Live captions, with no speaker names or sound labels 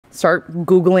start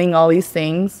Googling all these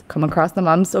things, come across the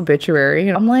mom's obituary.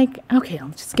 And I'm like, okay, I'll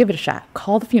just give it a shot.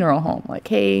 Call the funeral home. Like,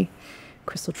 hey,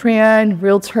 Crystal Tran,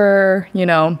 realtor,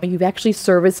 you've actually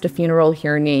serviced a funeral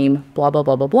here named blah, blah,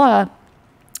 blah, blah, blah.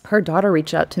 Her daughter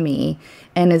reached out to me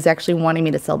and is actually wanting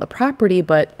me to sell the property,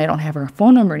 but I don't have her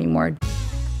phone number anymore.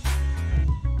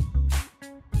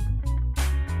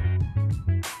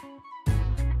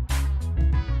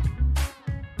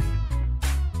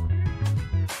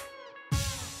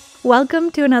 Welcome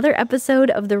to another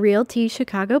episode of the Realty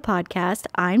Chicago podcast.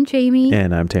 I'm Jamie.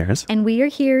 And I'm Terrence. And we are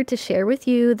here to share with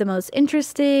you the most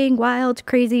interesting, wild,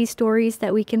 crazy stories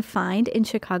that we can find in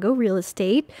Chicago real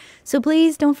estate. So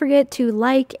please don't forget to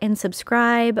like and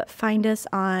subscribe. Find us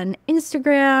on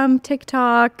Instagram,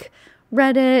 TikTok,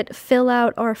 Reddit. Fill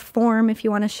out our form if you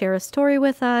want to share a story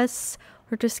with us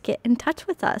or just get in touch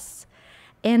with us.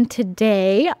 And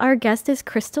today, our guest is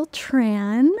Crystal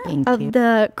Tran of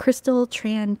the Crystal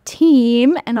Tran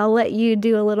team. And I'll let you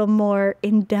do a little more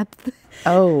in-depth.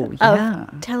 Oh, yeah.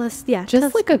 Tell us,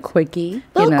 Just like a quickie.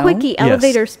 Quickie,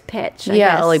 elevator's pitch, I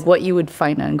guess. Like what you would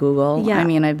find on Google. Yeah. I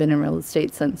mean, I've been in real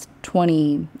estate since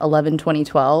 2011,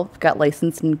 2012. Got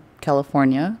licensed in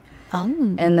California. Oh.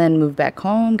 And then moved back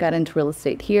home, got into real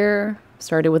estate here.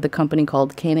 Started with a company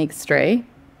called Koenig Stray.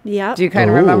 Yeah. Do you kind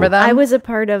of remember that? I was a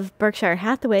part of Berkshire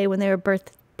Hathaway when they were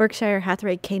Berkshire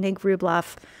Hathaway Koenig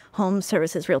Rubloff Home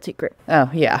Services Realty Group. Oh,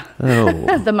 yeah.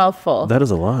 Oh. The mouthful. That is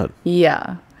a lot.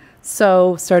 Yeah.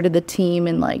 So started the team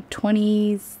in like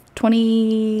 20s.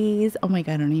 Oh my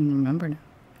God, I don't even remember now.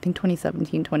 I think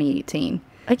 2017, 2018.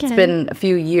 Okay. It's been a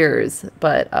few years,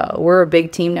 but we're a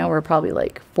big team now. We're probably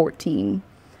like 14.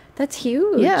 That's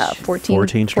huge. Yeah,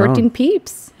 14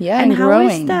 peeps. Yeah, and how growing.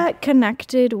 Is that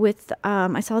connected with,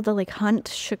 I saw the Hunt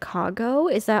Chicago.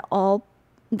 Is that all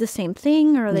the same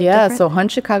thing or are they different? So Hunt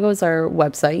Chicago is our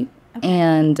website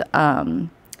and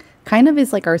kind of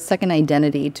is like our second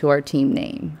identity to our team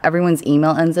name. Everyone's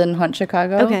email ends in Hunt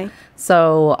Chicago. Okay.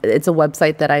 So it's a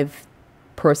website that I've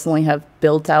personally have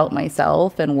built out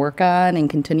myself and work on and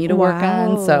continue to work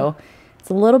on. So it's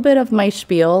a little bit of my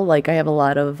spiel. Like I have a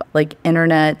lot of like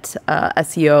internet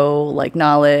SEO like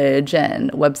knowledge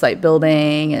and website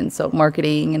building and so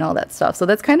marketing and all that stuff. So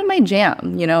that's kind of my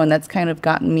jam, and that's kind of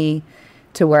gotten me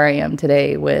to where I am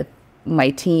today with my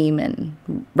team and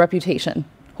reputation.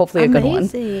 Hopefully a good one.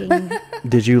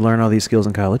 Did you learn all these skills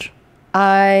in college?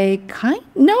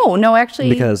 No, actually.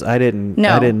 Because I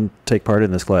didn't take part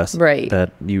in this class. Right.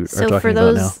 That you are talking about now. So for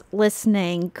those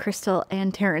listening, Crystal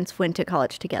and Terrence went to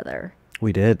college together.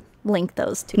 We did. Link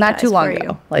those two. Not too long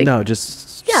ago. No,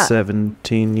 just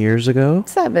 17 years ago.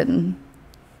 7.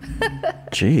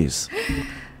 Jeez.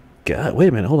 God, wait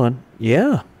a minute. Hold on.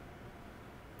 Yeah.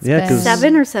 Yeah, because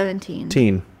 7 or 17?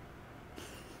 Teen.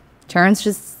 Terrence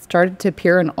just started to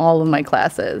appear in all of my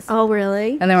classes. Oh,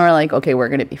 really? And then we're like, okay, we're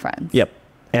going to be friends. Yep.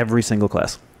 Every single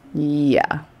class.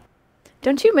 Yeah.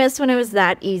 Don't you miss when it was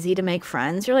that easy to make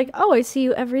friends? You're like, oh, I see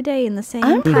you every day in the same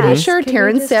I'm class. pretty sure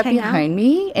Terrence sat behind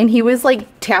me and he was like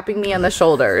tapping me on the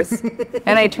shoulders.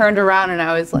 And I turned around and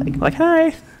I was like,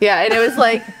 hi. Yeah. And it was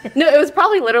like, no, it was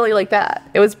probably literally like that.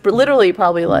 It was literally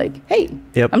probably like, hey,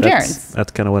 I'm Terrence.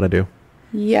 That's kind of what I do.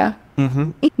 Yeah.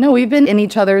 Mm-hmm. No, we've been in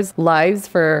each other's lives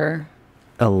for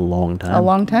a long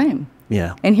time.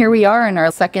 Yeah. And here we are in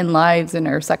our second lives and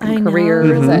our second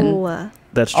careers and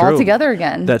that's true. All together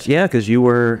again. Because you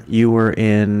were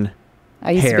in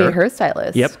I used to be a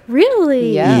hairstylist. Yep.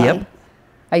 Really? Yeah. Yep.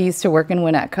 I used to work in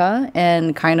Winnetka,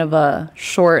 and kind of a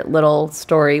short little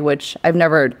story, which I've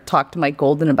never talked to Mike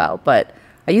Golden about, but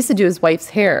I used to do his wife's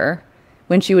hair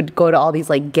when she would go to all these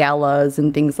like galas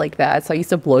and things like that. So I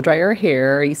used to blow dry her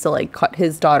hair. I used to like cut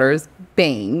his daughter's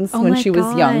bangs when she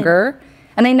was younger.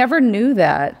 And I never knew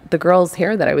that the girl's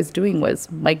hair that I was doing was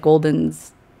Mike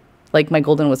Golden's. Like Mike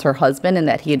Golden was her husband and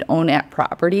that he had owned at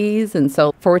properties. And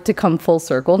so for it to come full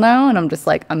circle now, and I'm just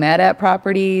like, I'm at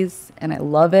properties and I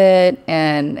love it.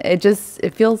 And it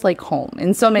feels like home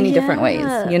in so many different ways,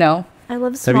 I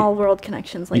love small world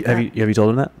connections like that. Have you told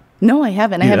him that? No, I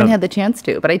haven't. I haven't had the chance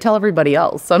to, but I tell everybody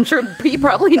else. So I'm sure he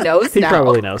probably knows now. He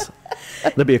probably knows.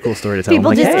 That'd be a cool story to tell.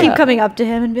 People just keep coming up to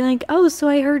him and be like, oh, so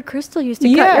I heard Crystal used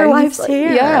to cut your wife's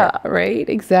hair. Yeah, right.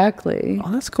 Exactly.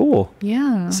 Oh, that's cool.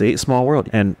 Yeah. See, small world.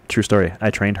 And true story,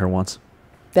 I trained her once.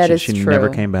 That is true. She never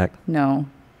came back. No.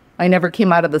 I never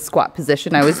came out of the squat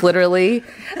position. I was literally...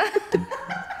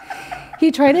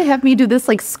 He tried to have me do this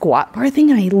like squat bar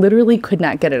thing and I literally could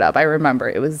not get it up. I remember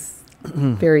it was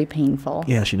very painful.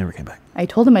 Yeah, she never came back. I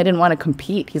told him I didn't want to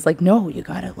compete. He's like, no, you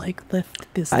gotta like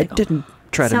lift this. I didn't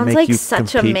try to Sounds make like you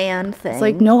such compete. a man thing. It's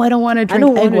like, no, I don't want to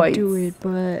drink egg whites. Do it,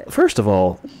 but First of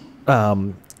all,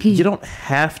 You don't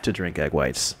have to drink egg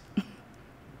whites,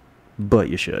 but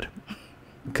you should,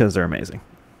 because they're amazing.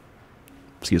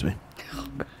 Excuse me.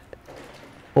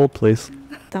 Hold, please.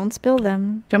 Don't spill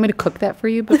them. Do you want me to cook that for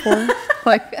you before?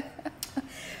 Like,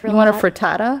 you want a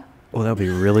frittata? Oh, that would be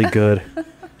really good.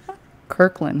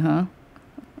 Kirkland, huh?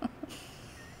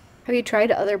 Have you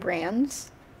tried other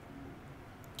brands?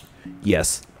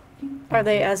 Yes. Are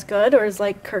they as good, or is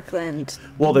like Kirkland?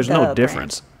 Well, there's the no brand?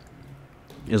 difference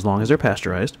as long as they're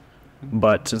pasteurized.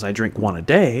 But since I drink one a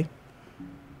day,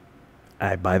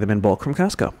 I buy them in bulk from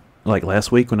Costco. Like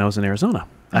last week when I was in Arizona,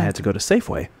 I had to go to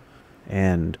Safeway,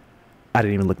 and I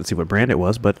didn't even look to see what brand it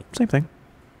was, but same thing.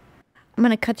 I'm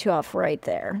going to cut you off right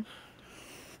there.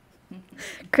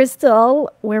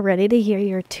 Crystal, we're ready to hear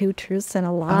your 2 truths and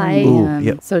a lie. Ooh,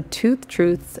 yep. So 2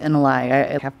 truths and a lie.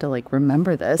 I have to like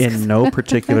remember this. In no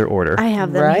particular order. I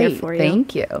have them here for you.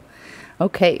 Thank you.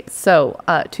 Okay, so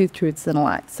 2 truths and a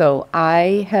lie. So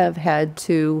I have had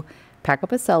to pack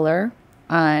up a cellar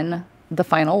on the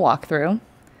final walkthrough.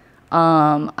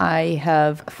 I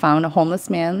have found a homeless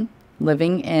man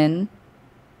living in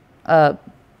a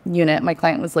unit my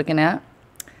client was looking at.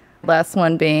 Last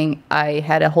one being I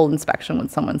had a whole inspection with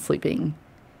someone sleeping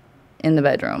in the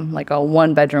bedroom, like a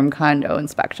 1-bedroom condo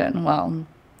inspection while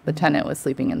the tenant was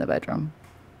sleeping in the bedroom.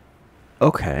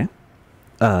 Okay.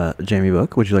 Jamie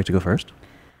Book, would you like to go first?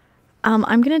 I'm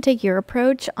going to take your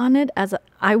approach on it as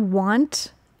I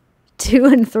want 2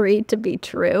 and 3 to be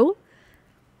true.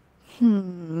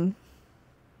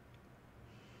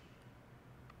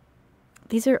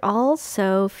 These are all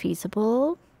so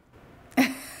feasible.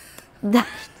 This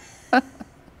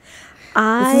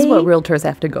is what realtors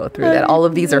have to go through, that all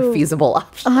of these are feasible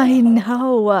options. I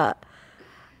know.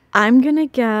 I'm going to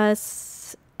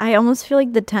guess. I almost feel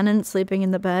like the tenant sleeping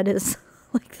in the bed is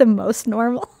like the most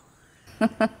normal.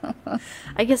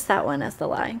 I guess that one is the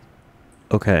lie.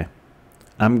 Okay.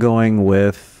 I'm going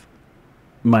with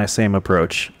my same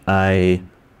approach. I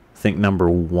think number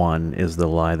 1 is the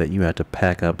lie, that you had to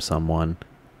pack up someone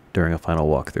during a final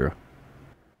walkthrough.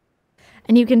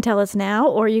 And you can tell us now,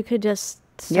 or you could just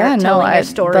start telling your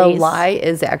stories. The lie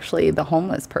is actually the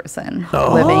homeless person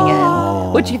living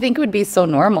in, which you think would be so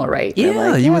normal, right? You're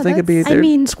Yeah, like, you would think it'd be. I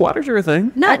mean, squatters are a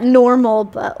thing. Not normal,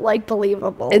 but like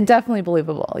believable. Definitely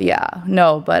believable, yeah.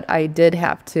 No, but I did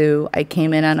have to, I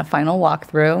came in on a final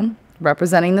walkthrough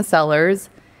representing the sellers,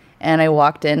 and I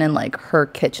walked in and like her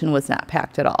kitchen was not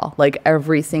packed at all. Like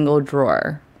every single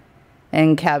drawer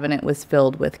and cabinet was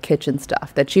filled with kitchen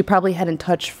stuff that she probably hadn't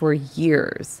touched for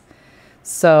years.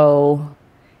 So,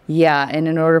 yeah, and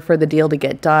in order for the deal to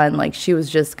get done, like she was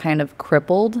just kind of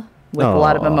crippled with a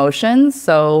lot of emotions.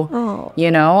 So,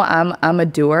 you know, I'm a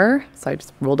doer. So I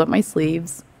just rolled up my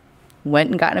sleeves, went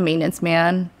and got a maintenance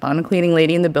man, found a cleaning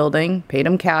lady in the building, paid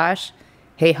him cash.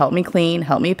 Hey, help me clean,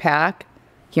 help me pack.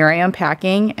 Here I am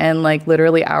packing. And like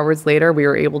literally hours later, we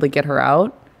were able to get her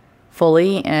out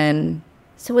fully. And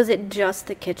so was it just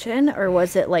the kitchen, or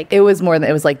was it like... It was more than,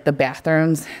 it was like the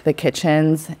bathrooms, the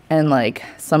kitchens, and like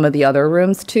some of the other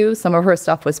rooms too. Some of her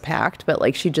stuff was packed, but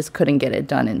like she just couldn't get it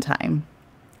done in time.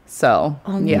 So,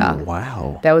 yeah.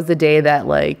 Wow. That was the day that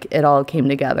like it all came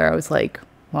together. I was like,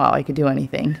 wow, I could do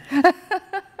anything.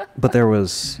 But there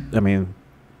was, I mean,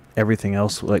 everything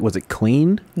else, like, was it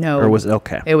clean? No. Or was it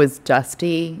okay? It was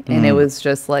dusty, and it was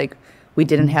just like, we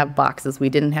didn't have boxes, we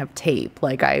didn't have tape.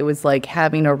 Like I was like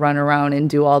having to run around and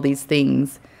do all these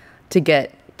things to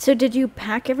get. So did you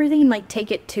pack everything and like take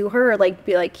it to her, or like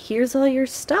be like, here's all your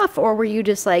stuff? Or were you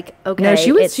just like, okay. No,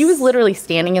 she was literally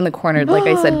standing in the corner, like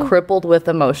I said, crippled with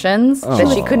emotions that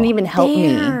she couldn't even help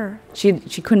me.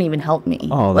 She couldn't even help me.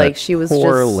 Oh, like she was just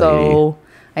so,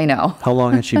 I know. How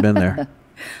long had she been there?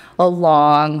 A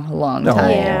long Oh,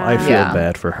 time. Yeah. I feel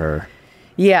bad for her.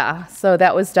 Yeah, so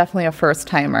that was definitely a first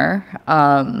timer.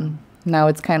 Now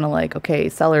it's kind of like, okay,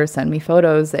 seller, send me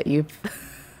photos that you've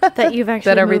actually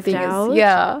that everything moved out? is.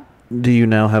 Yeah. Do you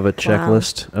now have a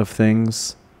checklist of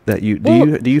things that you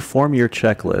do you form your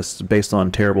checklist based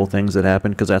on terrible things that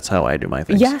happen? Because that's how I do my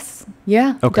things. Yes.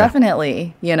 Yeah. Okay.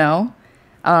 Definitely. You know,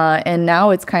 and now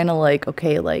it's kind of like,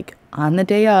 okay, like on the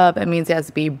day of, it means it has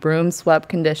to be broom swept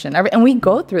condition. And we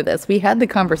go through this. We had the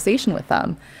conversation with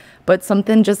them. But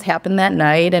something just happened that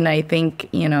night, and I think,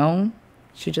 you know,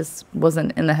 she just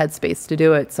wasn't in the headspace to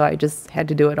do it, so I just had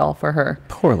to do it all for her.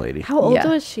 Poor lady. How old Yeah.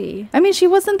 was she? I mean, she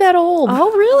wasn't that old.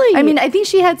 Oh, really? I mean, I think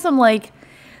she had some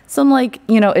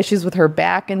you know, issues with her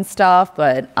back and stuff,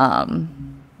 but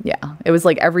yeah, it was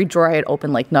like every drawer I had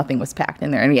opened, like nothing was packed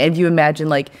in there. I mean, if you imagine,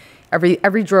 like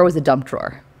every drawer was a dump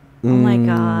drawer. Oh my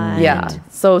God. Yeah.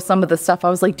 So some of the stuff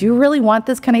I was like, do you really want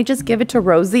this? Can I just give it to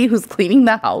Rosie, who's cleaning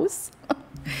the house?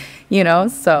 you know,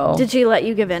 so. Did she let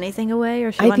you give anything away,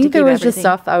 or she I wanted think to keep there was just everything?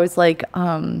 stuff I was like,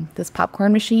 this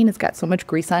popcorn machine has got so much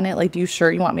grease on it. Like, do you sure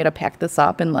you want me to pack this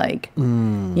up and like,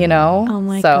 you know? Oh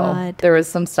my so God. there was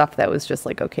some stuff that was just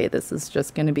like, okay, this is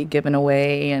just going to be given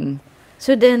away. And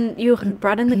So then you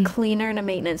brought in the cleaner and a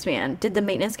maintenance man. Did the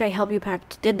maintenance guy help you pack?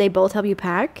 Did they both help you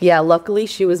pack? yeah, luckily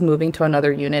she was moving to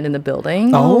another unit in the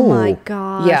building. Oh my Oh.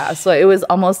 gosh. Yeah, so it was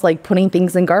almost like putting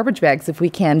things in garbage bags if we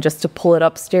can, just to pull it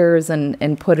upstairs and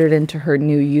put it into her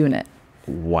new unit.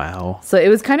 Wow. So it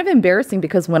was kind of embarrassing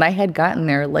because when I had gotten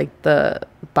there, like the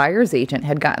buyer's agent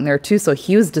had gotten there too, so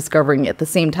he was discovering it at the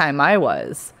same time I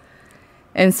was.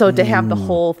 And so to have the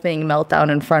whole thing melt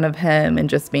down in front of him and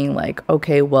just being like,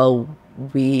 okay, well,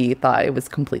 we thought it was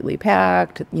completely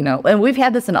packed, you know, and we've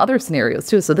had this in other scenarios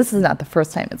too, so this is not the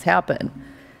first time it's happened.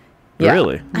 Yeah.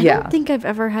 Really? I Yeah. don't think I've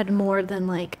ever had more than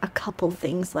like a couple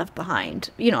things left behind.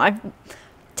 You know, I've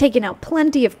taken out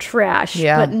plenty of trash,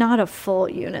 Yeah. but not a full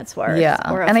unit's worth. Yeah.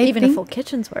 Or And I even a think- full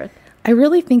kitchen's worth. I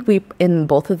really think in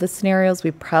both of the scenarios,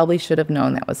 we probably should have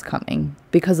known that was coming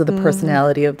because of the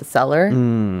personality of the seller.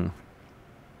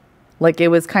 Like it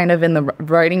was kind of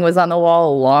writing was on the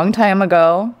wall a long time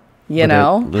ago, you But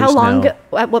know? at How least long,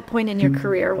 now- at what point in your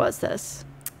career was this?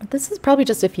 This is probably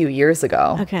just a few years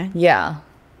ago. Okay. Yeah.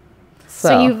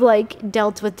 So you've like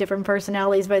dealt with different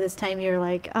personalities by this time. You're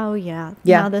like, oh yeah.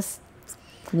 Yeah. Now this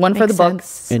one for the makes books.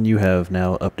 sense. And you have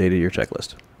now updated your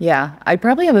checklist. Yeah. I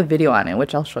probably have a video on it,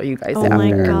 which I'll show you guys Oh after.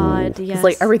 my God. It's Yes.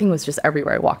 like everything was just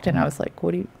everywhere. I walked in. I was like,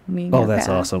 what do you mean? Oh, you're that's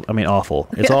packed? awesome. I mean, awful.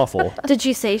 It's awful. Did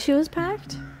she say she was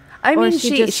packed? I Or mean, she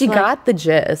she just, like- got the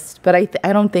gist, but I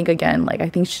don't think, again, like, I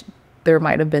think there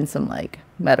might have been some, like,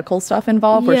 medical stuff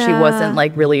involved where she Yeah. wasn't,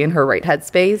 like, really in her right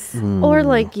headspace. Or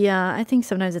like, yeah, I think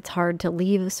sometimes it's hard to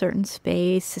leave a certain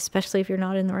space, especially if you're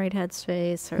not in the right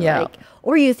headspace. Or Yeah. like,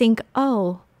 or you think,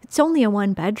 oh, it's only a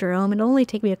 1-bedroom. It'll only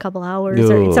take me a couple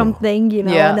hours or Ugh. something, you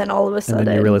know. Yeah. And then all of a And sudden,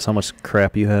 then you realize how much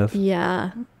crap you have.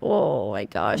 yeah. Oh my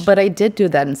gosh. But I did do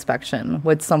that inspection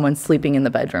with someone sleeping in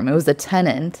the bedroom. It was a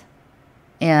tenant,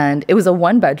 and it was a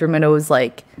 1-bedroom, and it was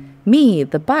like me,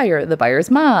 the buyer, the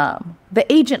buyer's mom,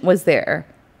 the agent was there,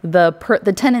 the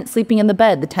tenant sleeping in the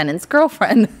bed, the tenant's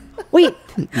girlfriend. Wait,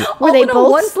 were Oh, they no,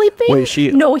 both one- sleeping? Wait,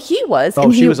 she. No, he was. Oh,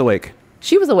 and she he- was awake.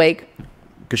 She was awake.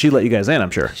 Because she let you guys in,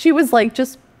 I'm sure. She was like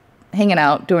just hanging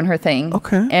out, doing her thing.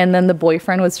 Okay. And then the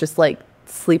boyfriend was just like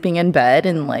sleeping in bed,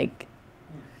 and like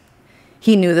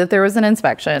he knew that there was an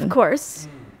inspection. Of course.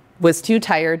 Was too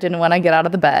tired, didn't want to get out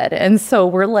of the bed. And so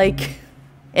we're like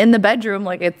in the bedroom,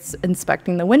 like it's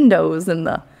inspecting the windows and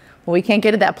we can't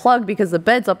get at that plug because the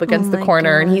bed's up against the my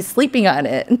corner and God. he's sleeping on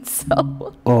it. And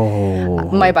so Oh.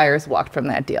 my buyers walked from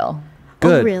that deal.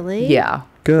 Good. Oh, really? Yeah.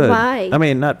 Good. Why? I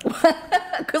mean, not.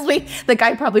 Because the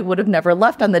guy probably would have never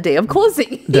left on the day of closing.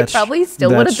 He That's- probably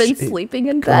still would have been that's- sleeping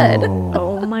in bed.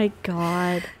 Oh my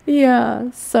God.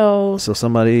 Yeah. So So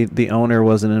the owner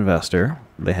was an investor.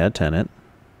 They had a tenant,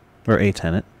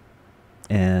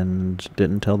 and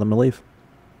didn't tell them to leave.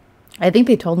 I think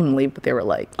they told him to leave, but they were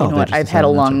like, you Oh, know they what? just I've had a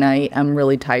decided not long to. night. I'm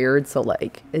really tired. So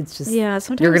like, it's just, Yeah,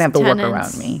 sometimes you're going to have to work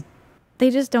tenants, around me. They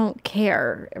just don't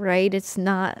care, right? It's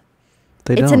not.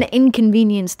 They It's don't. an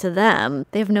inconvenience to them.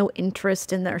 They have no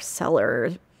interest in their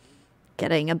seller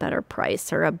getting a better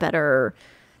price or a better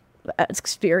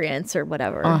experience or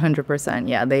whatever. 100%.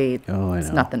 Yeah. Oh, I It's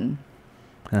know. nothing.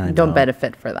 I Don't know.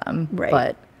 benefit for them. Right.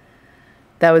 But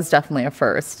that was definitely a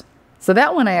first. So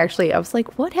that one I was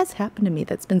like, what has happened to me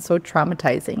that's been so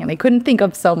traumatizing? And I couldn't think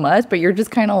of so much, but you're just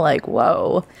kind of like,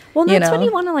 whoa. Well, that's when know?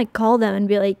 you want to like call them and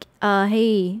be like,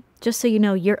 hey, just so you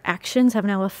know, your actions have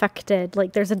now affected,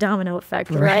 like there's a domino effect,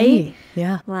 right?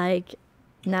 Yeah. Like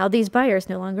now these buyers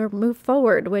no longer move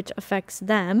forward, which affects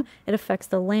them. It affects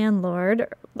the landlord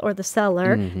or the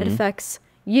seller. It affects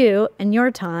you and your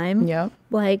time. Yeah.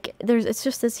 Like it's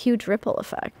just this huge ripple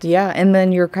effect. Yeah. And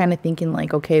then you're kind of thinking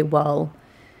like, okay, well,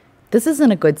 this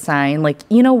isn't a good sign. Like,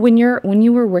 you know, when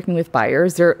you were working with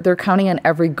buyers, they're counting on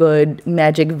every good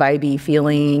magic vibey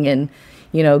feeling and,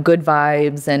 you know, good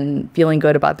vibes and feeling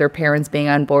good about their parents being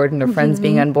on board and their friends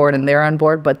being on board and they're on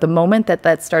board. But the moment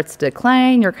that starts to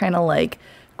decline, you're kind of like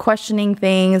questioning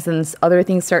things and other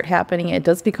things start happening. It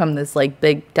does become this like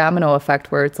big domino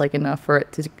effect where it's like enough for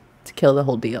it to kill the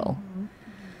whole deal.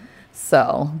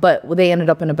 So, but they ended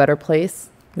up in a better place.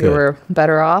 We Good. were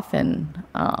better off and,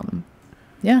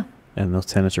 yeah. And those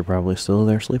tenants are probably still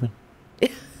there sleeping.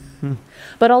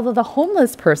 But although the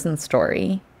homeless person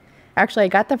story, actually, I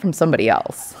got that from somebody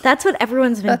else. That's what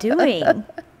everyone's been doing. I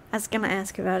was going to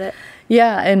ask about it.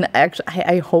 Yeah, and actually,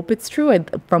 I hope it's true.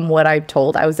 From what I've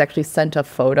told, I was actually sent a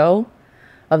photo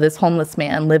of this homeless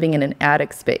man living in an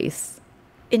attic space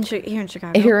Here in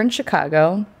Chicago. here in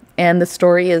Chicago. And the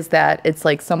story is that it's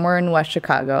like somewhere in West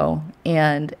Chicago,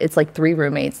 and it's like 3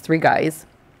 roommates, 3 guys.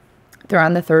 They're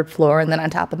on the 3rd floor, and then on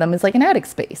top of them is like an attic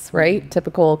space, right?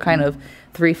 Typical kind of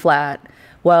 3 flat.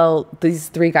 Well, these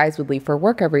 3 guys would leave for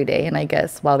work every day, and I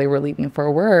guess while they were leaving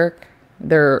for work,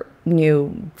 their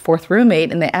new 4th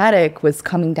roommate in the attic was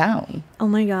coming down. Oh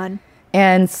my God.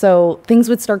 And so things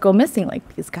would start go missing.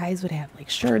 Like these guys would have like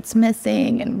shirts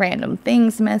missing and random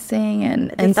things missing.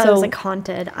 And Thought so it was like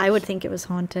haunted. I would think it was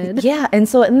haunted. yeah. And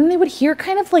then they would hear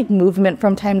kind of like movement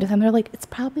from time to time. They're like, it's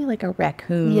probably like a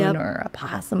raccoon or a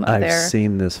possum up there. I've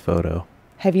seen this photo.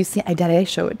 Have you seen? Did I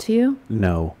show it to you?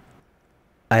 No.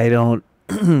 I don't.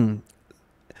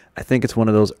 I think it's one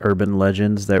of those urban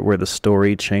legends that where the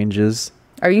story changes.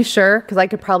 Are you sure? Because I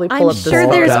could probably pull I'm up the sure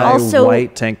story. there's Guy, also-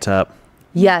 white tank top.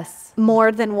 Yes.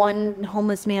 More than one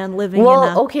homeless man living Well,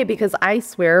 in a... okay, because I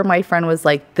swear my friend was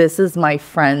like, this is my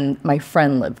friend. My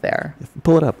friend lived there.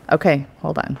 Pull it up. Okay,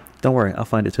 hold on. Don't worry, I'll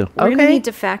find it too. We're going to okay. need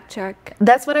to fact check.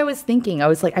 That's what I was thinking. I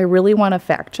was like, I really want to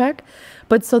fact check.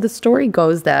 But so the story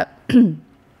goes that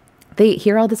they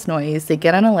hear all this noise. They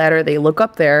get on a ladder. They look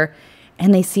up there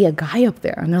and they see a guy up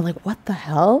there. And they're like, what the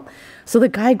hell? So the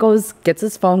guy gets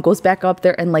his phone, goes back up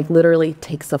there and like literally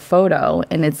takes a photo.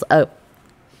 And it's a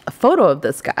photo of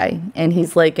this guy. And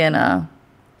he's like in a...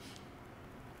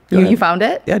 You found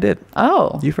it? Yeah, I did.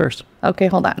 Oh. You first. Okay,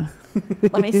 hold on.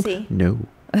 Let me see. No.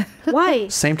 Why?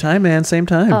 Same time, man. Same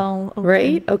time. Oh, okay.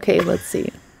 Right? Okay, let's see.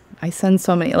 I send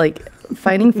so many, like,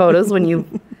 finding photos when you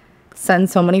send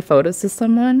so many photos to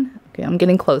someone. Okay, I'm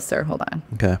getting closer. Hold on.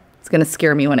 Okay. It's going to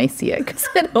scare me when I see it because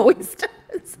it always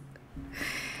does.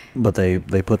 But they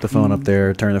put the phone up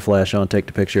there, turn the flash on, take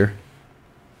the picture.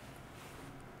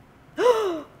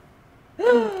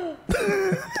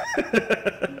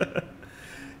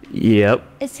 Yep.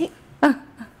 Is he...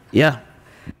 Yeah.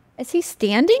 Is he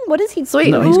standing? What is he... So wait,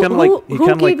 No, he's kind of like he who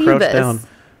kind of like gave you crouched this? down.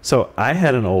 So I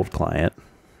had an old client,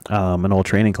 an old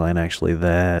training client actually,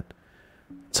 that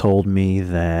told me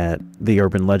that the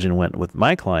urban legend went with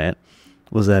my client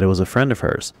was that it was a friend of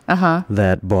hers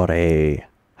that bought a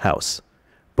house,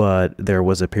 but there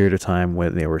was a period of time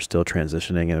when they were still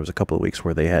transitioning, and there was a couple of weeks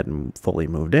where they hadn't fully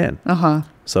moved in.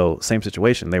 So same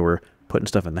situation. They were putting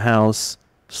stuff in the house,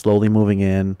 slowly moving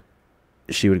in.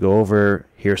 She would go over,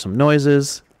 hear some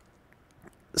noises,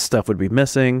 stuff would be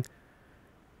missing,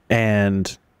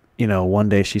 and you know, one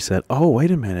day she said, oh,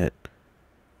 wait a minute,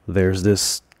 there's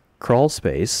this crawl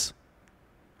space.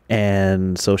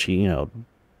 And so she, you know,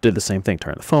 did the same thing,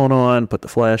 turned the phone on, put the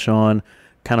flash on,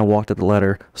 kind of walked up the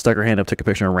ladder, stuck her hand up, took a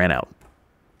picture, and ran out.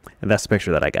 And that's the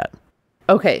picture that I got.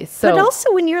 Okay, so... But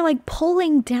also when you're like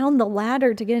pulling down the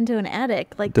ladder to get into an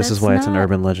attic, like This is why it's an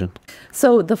urban legend.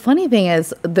 So the funny thing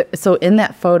is, so in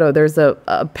that photo, there's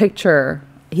a picture.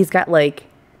 He's got like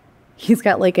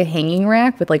a hanging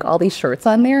rack with like all these shirts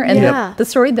on there. And Yeah. the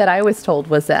story that I was told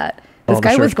was that this All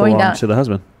guy the was shirts going belong down. to the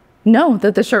husband. No,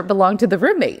 that the shirt belonged to the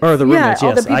roommate. Or the Yeah, roommates,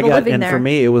 all the yes. I people got, living and there. for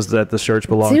me, it was that the shirts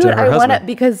belonged Dude, to her I want to, husband.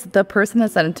 because the person that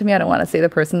sent it to me, I don't want to say the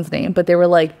person's name, but they were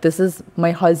like, this is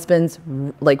my husband's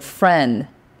like friend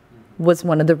was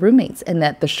one of the roommates, and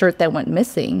that the shirt that went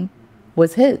missing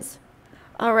was his.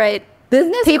 All right.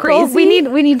 Isn't this People, crazy?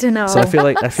 we need to know. So I feel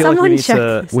like Someone check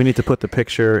this. we need to put the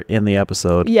picture in the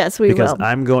episode. Yes, we because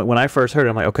will. when I first heard it,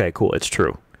 I'm like, okay, cool, it's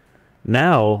true.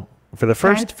 Now, for the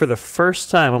first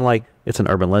time, I'm like, it's an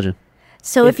urban legend.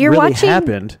 So if It you're really watching,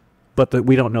 happened, but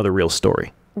we don't know the real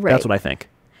story. Right. That's what I think.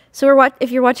 so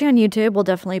if you're watching on YouTube, we'll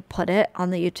definitely put it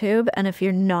on the YouTube, and if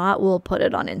you're not, we'll put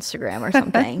it on Instagram or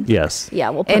something. Yes. Yeah,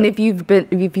 we'll. Put And it.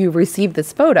 if you've received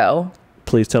this photo,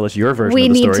 Please tell us your version We of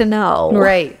the need story. to know.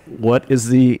 right? What is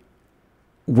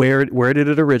where did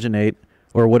it originate,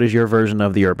 or what is your version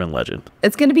of the urban legend?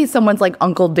 It's going to be someone's like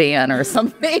Uncle Dan or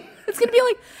something. It's going to be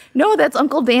like, no, that's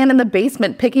Uncle Dan in the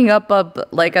basement picking up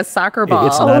a soccer ball.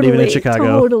 It's not even in Chicago.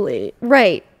 Totally.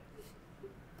 Right.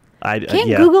 Can't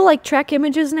yeah. Google like track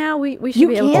images now? We should You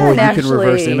be able can to. Or you can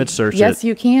reverse actually. image search Yes, it.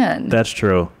 you can. That's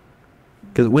true.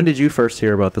 Because when did you first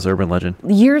hear about this urban legend?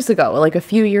 Years ago, like a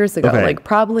few years ago, Okay. like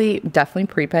probably definitely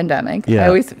pre-pandemic. Yeah. I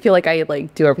always feel like I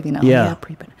like do everything now. Yeah.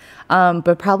 Pre-pandemic.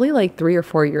 But probably like 3 or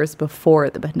 4 years before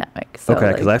the pandemic. So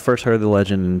Okay, because like, I first heard the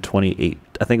legend in 2008.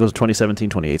 I think it was 2017,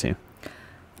 2018.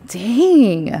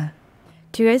 dang.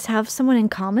 Do you guys have someone in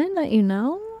common that you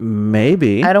know?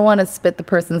 Maybe. I don't want to spit the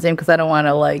person's name because I don't want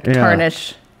to like Yeah.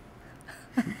 tarnish.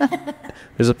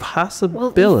 There's a We'll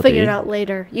possibility. figure it out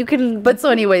later. You can. But so,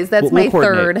 anyways, that's We'll my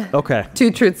coordinate. third. Okay.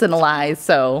 2 truths and a lie.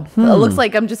 So it looks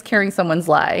like I'm just carrying someone's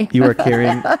lie. You are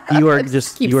carrying. You are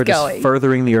just. keeps You are just going.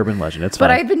 furthering the urban legend. It's But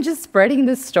fine. I've been just spreading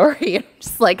this story. I'm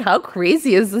just like, how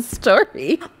crazy is this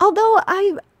story? Although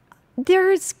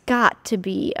There's got to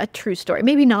be a true story.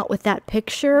 Maybe not with that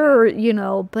picture, or, you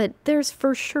know, but there's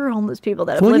for sure homeless people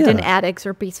that have lived in attics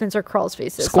or basements or crawl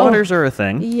spaces. Squatters are a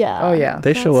thing. Yeah. Oh, yeah.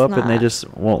 They show up and they just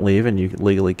won't leave, and you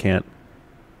legally can't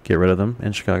get rid of them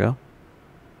in Chicago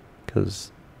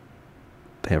because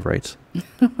they have rights.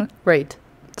 Right.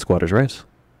 Squatters' rights.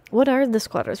 What are the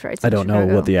squatters' rights? I don't know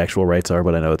what the actual rights are,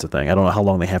 but I know it's a thing. I don't know how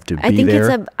long they have to be there.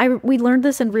 I think it's we learned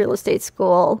this in real estate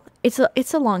school. It's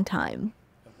a long time.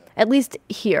 At least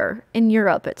here in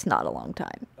Europe, it's not a long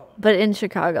time. But in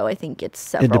Chicago, I think it's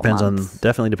several months.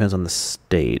 Definitely depends on the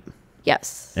state.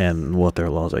 Yes. And what their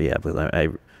laws are. Yeah, but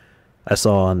I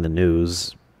saw on the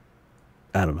news,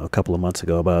 I don't know, a couple of months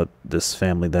ago about this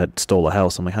family that stole a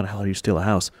house. I'm like, how the hell do you steal a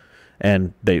house?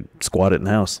 And they squatted in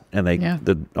the house, and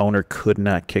the owner could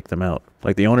not kick them out.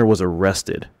 Like, the owner was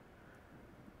arrested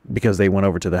because they went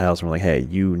over to the house and were like, hey,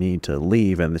 you need to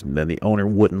leave. And then the owner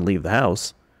wouldn't leave the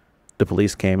house. The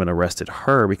police came and arrested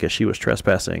her because she was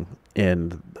trespassing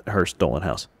in her stolen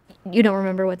house. You don't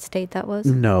remember what state that was?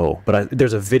 No, but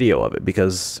there's a video of it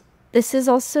because... This is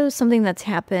also something that's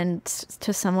happened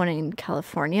to someone in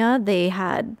California. They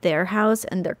had their house,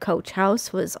 and their coach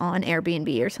house was on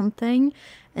Airbnb or something.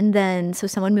 And then, so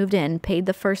someone moved in, paid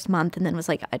the first month, and then was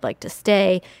like, I'd like to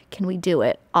stay. Can we do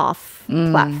it off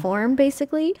platform,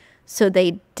 basically? So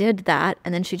they did that,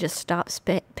 and then she just stopped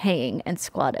paying and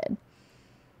squatted.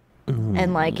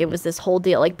 And like, it was this whole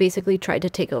deal, like basically tried to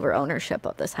take over ownership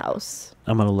of this house.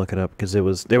 I'm going to look it up because it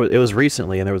was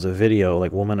recently, and there was a video,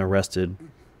 like, woman arrested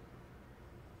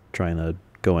trying to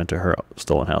go into her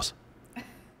stolen house.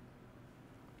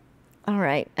 All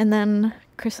right. And then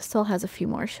Crystal has a few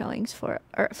more showings for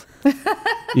Earth.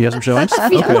 You have some showings? A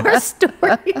few more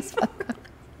stories.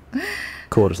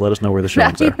 Cool. Just let us know where the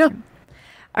showings are.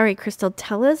 All right, Crystal,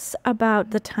 tell us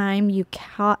about the time you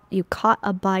caught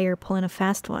a buyer pulling a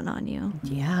fast one on you.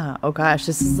 Yeah. Oh gosh,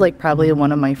 this is like probably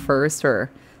one of my first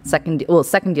or second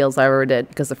deals I ever did,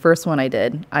 because the first one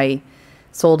I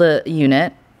sold a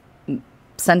unit,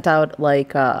 sent out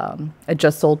like a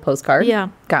just sold postcard. Yeah.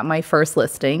 Got my first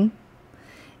listing.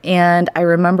 And I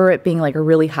remember it being like a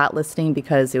really hot listing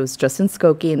because it was just in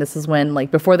Skokie, and this is when,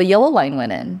 like, before the yellow line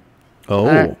went in.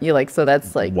 Oh. You're like, so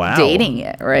that's like wow. dating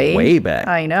it, right? Way back.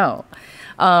 I know.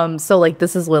 So like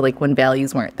this is what, like, when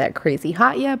values weren't that crazy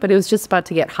hot yet, but it was just about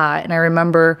to get hot. And I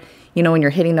remember, you know, when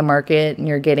you're hitting the market and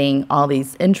you're getting all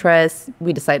these interests,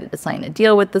 we decided to sign a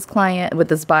deal with this client, with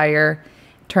this buyer.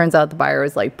 Turns out the buyer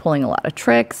was like pulling a lot of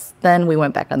tricks. Then we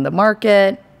went back on the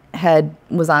market,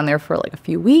 was on there for like a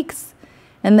few weeks.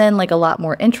 And then like a lot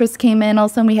more interest came in. All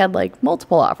of a sudden we had like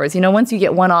multiple offers. You know, once you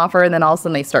get one offer and then all of a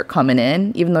sudden they start coming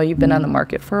in, even though you've been on the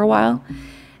market for a while.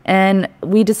 And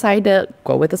we decided to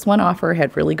go with this one offer,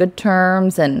 had really good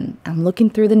terms. And I'm looking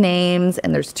through the names,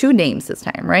 and there's 2 names this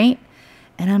time, right?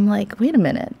 And I'm like, wait a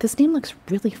minute, this name looks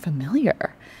really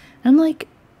familiar. And I'm like,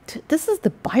 this is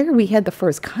the buyer we had the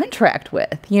first contract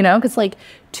with, you know, because like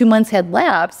 2 months had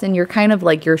lapsed, and you're kind of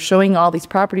like, you're showing all these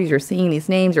properties, you're seeing these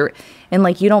names, and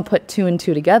like you don't put 2 and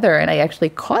 2 together. And I actually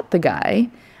caught the guy,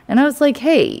 and I was like,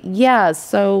 hey, yeah,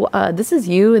 so this is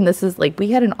you, and this is like,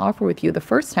 we had an offer with you the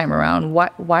first time around.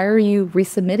 Why are you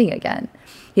resubmitting again?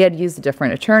 He had used a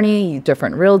different attorney,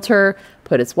 different realtor,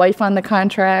 put his wife on the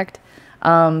contract.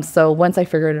 So once I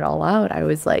figured it all out, I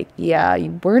was like, yeah,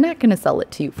 we're not going to sell it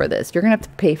to you for this. You're going to have to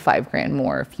pay $5,000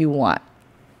 more if you want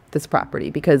this property,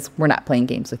 because we're not playing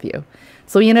games with you.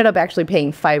 So he ended up actually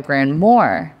paying $5,000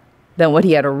 more than what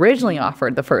he had originally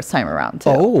offered the first time around too.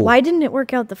 Oh. Why didn't it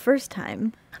work out the first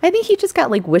time? I think he just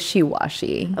got like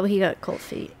wishy-washy. Oh, he got cold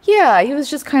feet. Yeah, he was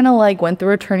just kind of like went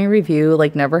through attorney review,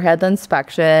 like never had the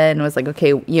inspection, was like,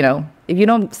 okay, you know, if you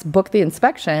don't book the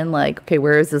inspection, like, okay,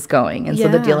 where is this going? And so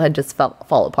the deal had just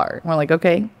fall apart. We're like,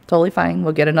 okay, totally fine.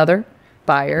 We'll get another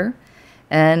buyer.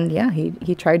 And yeah,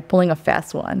 he tried pulling a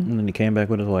fast one. And then he came back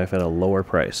with his wife at a lower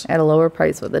price. At a lower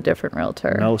price with a different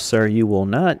realtor. No, sir, you will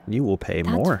not. You will pay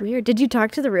more. That's weird. Did you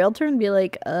talk to the realtor and be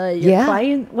like, your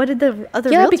client, what did the other realtor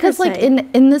say? Yeah, because like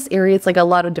in this area, it's like a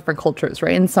lot of different cultures,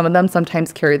 right? And some of them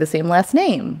sometimes carry the same last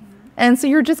name. And so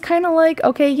you're just kind of like,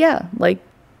 okay, yeah, like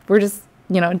we're just,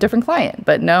 you know, a different client.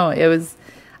 But no,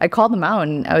 I called them out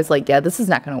and I was like, yeah, this is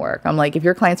not going to work. I'm like, if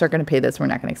your clients aren't going to pay this, we're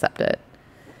not going to accept it.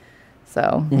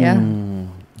 So, yeah.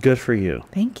 Good for you.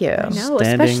 Thank you. I know,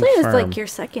 especially as like your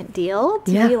second deal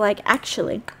to be like,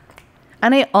 actually.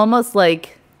 And I almost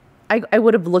like, I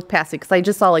would have looked past it because I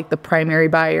just saw like the primary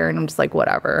buyer and I'm just like,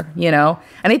 whatever, you know?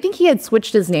 And I think he had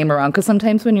switched his name around because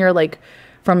sometimes when you're like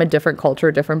from a different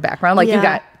culture, different background, like you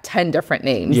got 10 different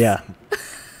names. Yeah.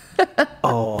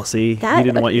 Oh, see, he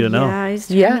didn't want you to know. Yeah, he's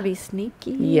trying to be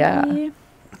sneaky. Yeah.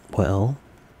 Well,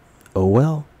 oh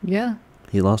well. Yeah.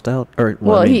 he lost out. Or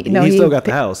Well, he he still got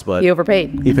the house, but he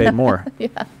overpaid. he paid more.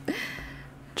 Yeah.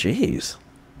 Jeez.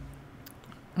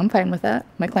 I'm fine with that.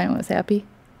 My client was happy.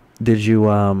 Did you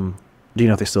do you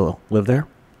know if they still live there?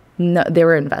 No, they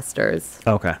were investors.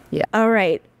 Okay. Yeah. All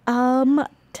right.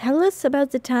 Tell us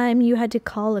about the time you had to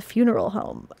call a funeral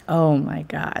home. Oh my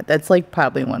God. That's like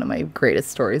probably one of my greatest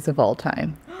stories of all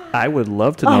time. I would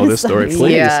love to know this story,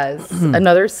 please. Yes.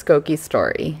 Another Skokie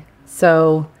story.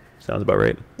 So Sounds about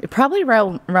right. probably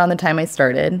around the time I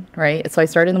started, right? So I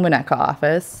started in the Winnetka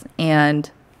office and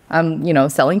I'm,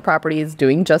 selling properties,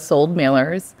 doing just sold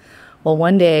mailers. Well,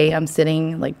 one day I'm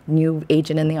sitting like new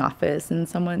agent in the office and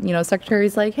someone,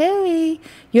 secretary's like, hey,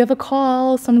 you have a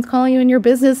call. Someone's calling you in your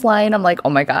business line. I'm like,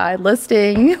 oh my God,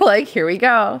 listing. Like, here we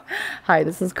go. Hi,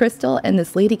 this is Crystal. And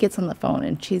this lady gets on the phone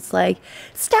and she's like,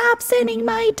 stop sending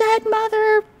my dead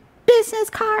mother business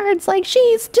cards. Like,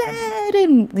 she's dead.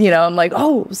 And, I'm like,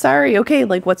 oh, sorry. Okay.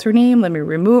 Like, what's her name? Let me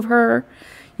remove her.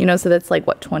 So that's like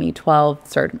 2012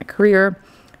 started my career.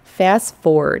 Fast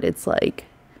forward, it's like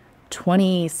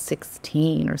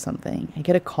 2016 or something. I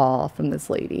get a call from this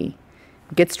lady.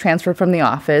 Gets transferred from the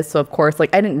office. So, of course, I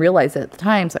didn't realize it at the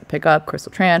time. So I pick up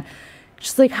Crystal Tran.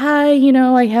 She's like, hi,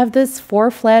 I have this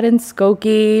 4-flat in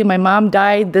Skokie. My mom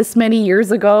died this many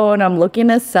years ago, and I'm looking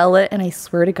to sell it. And I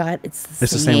swear to God, it's the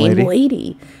same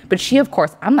lady. But she, of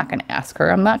course, I'm not going to ask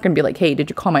her. I'm not going to be like, hey, did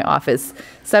you call my office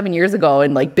 7 years ago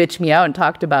and, bitch me out and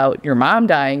talked about your mom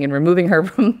dying and removing her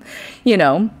from,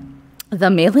 the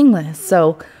mailing list.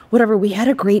 So, whatever, we had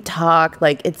a great talk.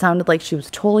 It sounded like she was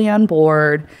totally on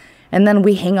board. And then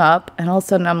we hang up, and all of a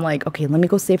sudden I'm like, okay, let me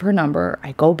go save her number.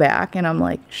 I go back, and I'm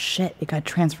like, shit, it got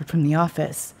transferred from the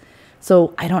office.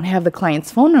 So I don't have the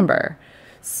client's phone number.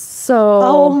 So.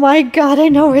 Oh my God, I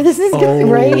know where this is going.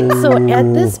 Right? So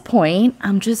at this point,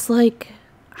 I'm just like,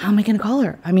 how am I going to call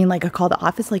her? I mean, I call the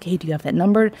office, hey, do you have that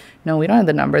number? No, we don't have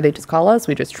the number. They just call us.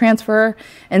 We just transfer.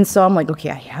 And so I'm like, okay,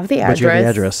 I have the address. But you have the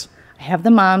address. I have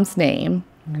the mom's name.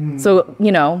 So,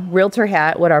 realtor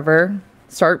hat, whatever,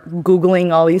 start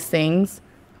Googling all these things,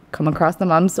 come across the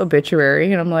mom's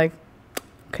obituary, and I'm like,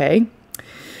 okay,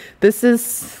 this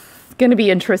is going to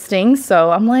be interesting. So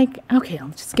I'm like, okay, I'll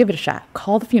just give it a shot.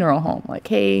 Call the funeral home. Like,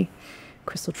 hey,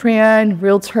 Crystal Tran,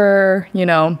 realtor,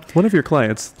 One of your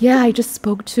clients. Yeah, I just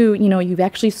spoke to, you've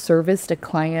actually serviced a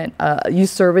client, you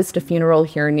serviced a funeral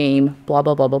here named blah,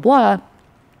 blah, blah, blah, blah.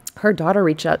 Her daughter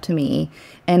reached out to me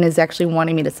and is actually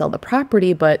wanting me to sell the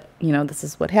property, but, this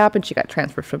is what happened. She got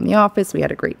transferred from the office. We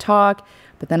had a great talk,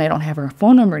 but then I don't have her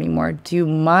phone number anymore. Do you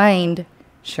mind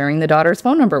sharing the daughter's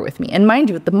phone number with me? And mind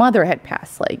you, the mother had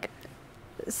passed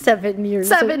 7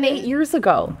 years 8 years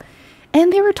ago.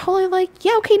 And they were totally like,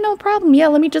 yeah, okay, no problem. Yeah,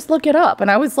 let me just look it up. And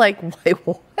I was like, wait,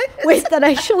 what? Wait, that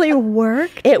actually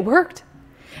worked? It worked.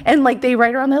 And they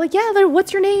write around, they're like, yeah,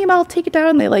 what's your name? I'll take it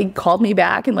down. And they called me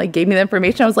back and gave me the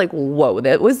information. I was like, whoa,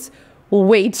 that was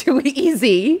way too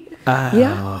easy.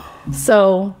 Yeah.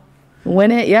 So when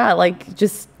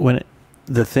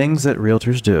the things that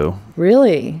realtors do.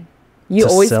 Really, you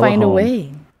always find a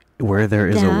way. Where there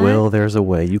is a will, there's a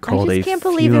way. You called a funeral home. I just can't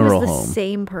believe it was the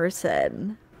same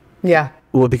person. Yeah.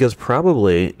 Well, because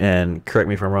probably, and correct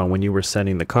me if I'm wrong, when you were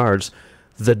sending the cards,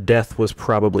 the death was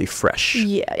probably fresh.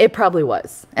 Yeah, it probably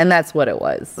was. And that's what it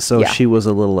was. So she was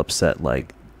a little upset,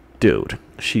 dude,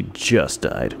 she just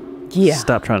died. Yeah.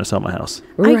 Stop trying to sell my house.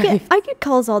 Right. I get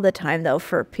calls all the time, though,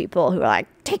 for people who are like,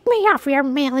 take me off your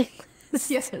mailing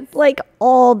list. Yes.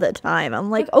 All the time. I'm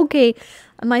like, okay.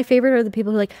 My favorite are the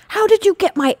people who are like, how did you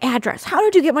get my address? How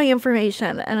did you get my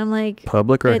information? And I'm like,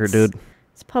 public record, dude.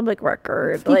 It's public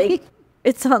record.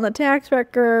 It's on the tax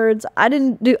records. I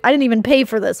didn't even pay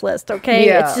for this list, okay?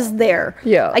 Yeah. It's just there.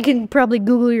 Yeah. I can probably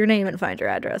Google your name and find your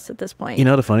address at this point.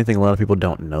 The funny thing, a lot of people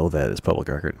don't know that it's public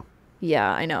record.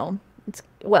 Yeah, I know.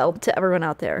 To everyone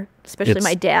out there, especially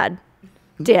my dad.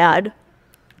 Dad.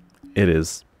 It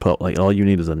is all you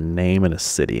need is a name and a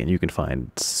city, and you can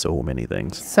find so many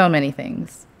things. So many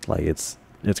things. It's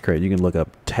great. You can look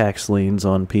up tax liens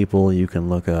on people. You can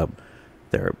look up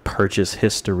their purchase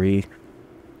history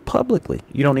publicly.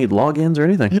 You don't need logins or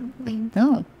anything.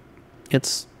 No.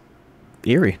 It's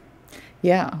eerie.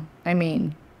 Yeah. I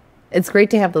mean, it's great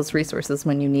to have those resources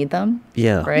when you need them.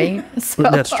 Yeah. Right? So.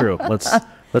 That's true.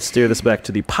 Let's steer this back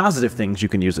to the positive things you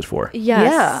can use it for.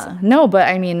 Yes. Yeah. No, but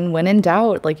I mean, when in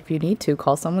doubt, if you need to,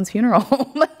 call someone's funeral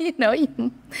home.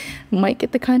 You might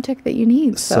get the contact that you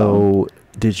need. So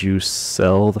did you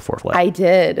sell the 4-flat? I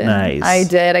did. Nice. I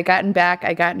did. I got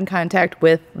in contact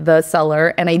with the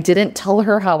seller, and I didn't tell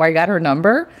her how I got her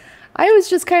number. I was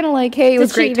just kind of like, hey, it was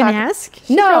Did she great even talking. ask?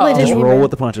 She No. probably Just didn't roll even-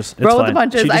 with the punches. It's Roll with the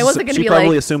fine. punches. I wasn't gonna She be probably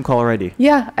like- assumed caller ID.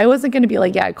 Yeah, I wasn't going to be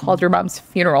like, yeah, I called your mom's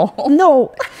funeral.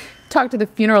 No. Talk to the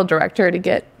funeral director to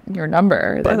get your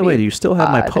number. By the way, do you still have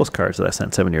my postcards that I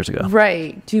sent 7 years ago?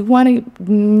 Right. Do you want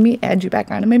to add you back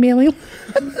onto my mailing?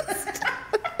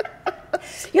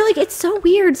 You're like, it's so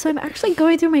weird. So I'm actually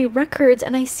going through my records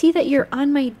and I see that you're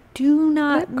on my do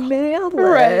not mail list.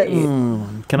 Right.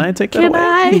 Can I take that Can away?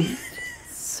 I?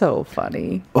 So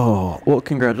funny. Oh, well,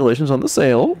 congratulations on the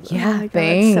sale. Yeah, my God,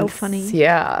 thanks. so funny.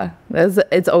 Yeah,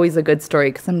 it's always a good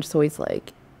story because I'm just always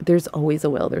like, there's always a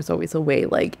will, there's always a way.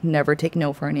 Like, never take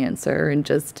no for an answer, and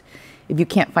just if you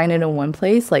can't find it in one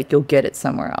place, like you'll get it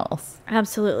somewhere else.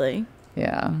 Absolutely.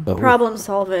 Yeah, Oh, Problem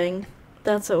solving.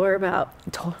 That's what we're about.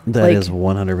 that like, is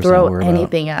 100% throw what we're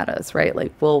anything at us, right?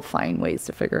 Like we'll find ways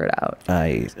to figure it out. about.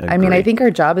 I I mean, I agree. think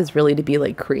our job is really to be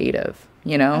like creative,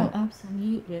 you know?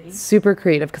 Absolutely. Super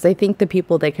creative, because I think the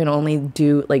people that can only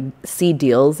do like see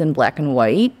deals in black and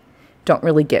white don't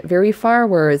really get very far,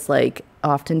 whereas like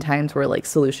oftentimes we're like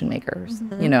solution makers,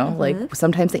 you know? Like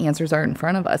sometimes the answers are in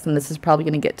front of us, and this is probably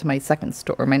going to get to my second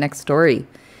story, or my next story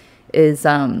is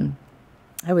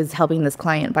I was helping this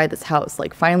client buy this house.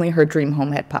 Like finally her dream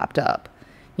home had popped up,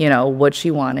 you know, what she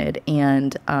wanted.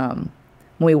 And when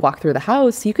we walked through the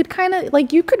house, you could kind of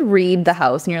like, you could read the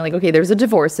house and you're like, okay, there's a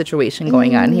divorce situation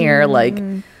going on here. Like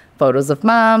photos of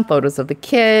mom, photos of the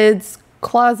kids,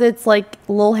 closets like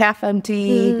a little half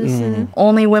empty,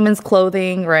 only women's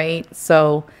clothing, right?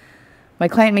 So my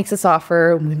client makes this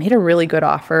offer. We made a really good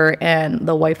offer, and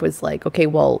the wife was like, okay,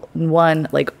 well, one,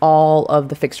 like all of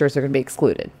the fixtures are going to be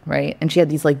excluded, right? And she had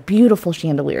these like beautiful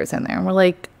chandeliers in there. And we're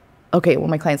like, okay, well,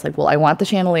 my client's like, well, I want the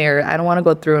chandelier. I don't want to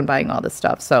go through and buying all this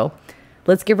stuff. So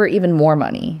let's give her even more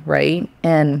money, right?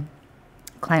 And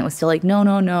client was still like, no,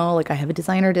 no, no. Like, I have a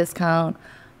designer discount.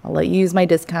 I'll let you use my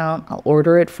discount. I'll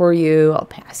order it for you. I'll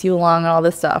pass you along and all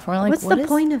this stuff. And we're like, What's what the is-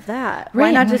 point of that? Why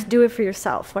Right, not and just do it for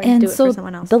yourself? Why And do it so for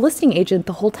someone else? the listing agent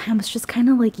the whole time was just kind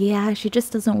of like, yeah, she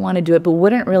just doesn't want to do it, but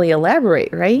wouldn't really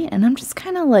elaborate, right? And I'm just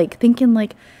kind of like thinking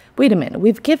like, wait a minute,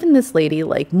 we've given this lady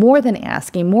like more than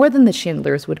asking, more than the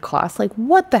chandeliers would cost. Like,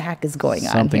 what the heck is going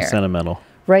on Something here? sentimental.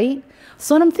 Right?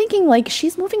 So and I'm thinking like,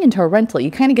 she's moving into a rental. You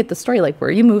kind of get the story, like, where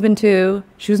are you moving to?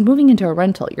 She was moving into a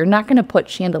rental. You're not going to put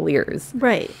chandeliers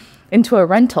Right. into a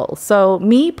rental. So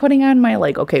me putting on my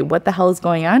like, okay, what the hell is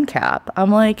going on cap? I'm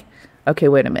like, okay,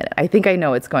 wait a minute. I think I know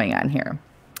what's going on here.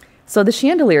 So the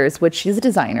chandeliers, which she's a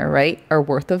designer, right, are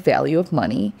worth a value of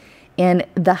money. And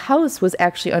the house was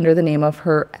actually under the name of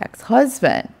her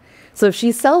ex-husband. So if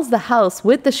she sells the house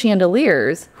with the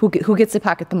chandeliers, who gets to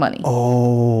pocket the money?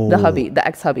 Oh. The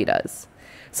ex-hubby does.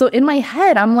 So in my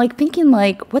head, I'm like thinking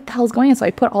like, what the hell's going on? So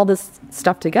I put all this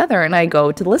stuff together and I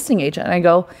go to the listing agent and I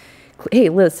go, hey,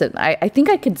 listen, I think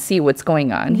I could see what's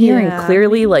going on here. Yeah. And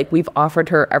clearly, like, we've offered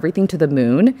her everything to the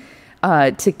moon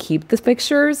to keep the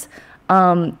fixtures.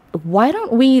 Why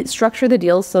don't we structure the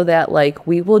deal so that, like,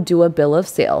 we will do a bill of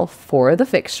sale for the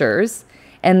fixtures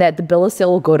and that the bill of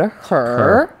sale will go to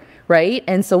her, right?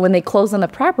 And so when they close on the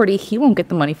property, he won't get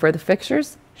the money for the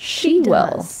fixtures. She will.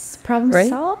 does. Problem Right?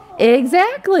 solved.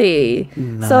 Exactly. So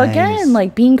Nice. again,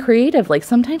 like being creative, like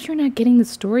sometimes you're not getting the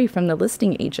story from the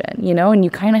listing agent, you know, and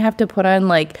you kind of have to put on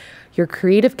like your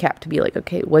creative cap to be like,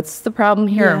 okay, what's the problem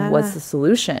here? Yeah. What's the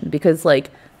solution? Because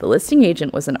like the listing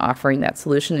agent wasn't offering that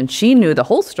solution and she knew the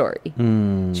whole story.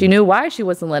 She knew why she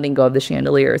wasn't letting go of the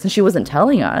chandeliers and she wasn't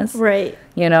telling us, Right.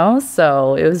 you know?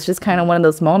 So it was just kind of one of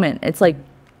those moments. It's like,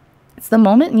 it's the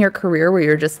moment in your career where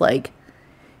you're just like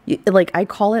I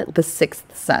call it the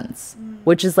sixth sense,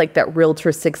 which is like that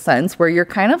realtor sixth sense where you're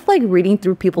kind of like reading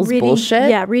through people's bullshit.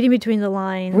 Yeah, reading between the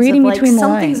lines. Reading of, like, between the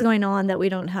something's lines. going on that we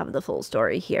don't have the full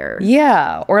story here.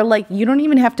 Yeah. Or like you don't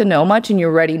even have to know much and you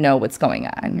already know what's going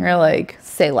on. You're like,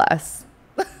 say less.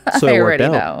 So I it worked already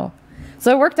out. know.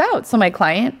 So it worked out. So my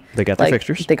client, They got the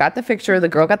fixtures? They got the fixture. The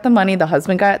girl got the money. The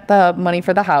husband got the money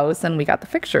for the house, and we got the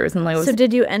fixtures. And like, it was So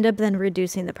did you end up then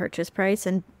reducing the purchase price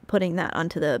and putting that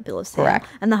onto the bill of sale? Correct.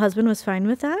 And the husband was fine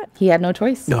with that? he had no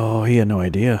choice. Oh, he had no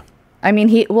idea. I mean,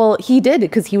 he did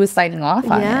because he was signing off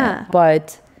on Yeah. it.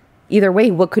 But either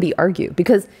way, what could he argue?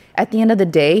 Because at the end of the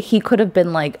day, he could have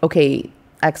been like, okay,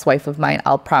 ex-wife of mine,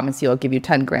 I'll promise you I'll give you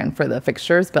 10 grand for the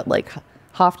fixtures. But like,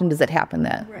 how often does it happen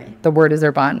that the word is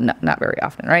their bond? Not very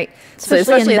often, right?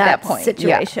 Especially in at that that point.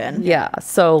 situation. Yeah.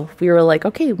 So we were like,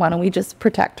 okay, why don't we just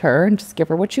protect her and just give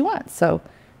her what she wants? So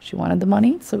she wanted the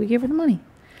money, so we gave her the money.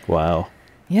 Wow.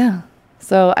 Yeah.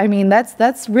 So, I mean,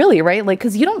 that's really, right? Like,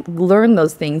 because you don't learn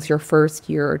those things your first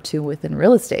year or two within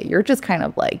real estate. You're just kind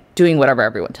of like doing whatever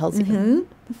everyone tells you.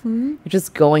 You're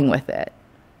just going with it.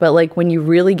 But like when you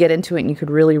really get into it and you could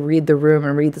really read the room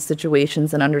and read the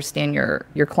situations and understand your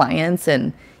clients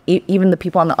and even the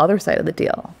people on the other side of the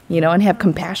deal, you know, and have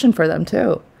compassion for them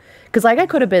too. Because like I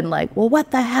could have been like, well, what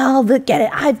the hell? Get it?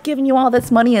 I've given you all this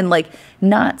money, and like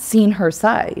not seen her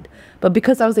side. But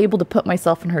because I was able to put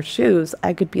myself in her shoes,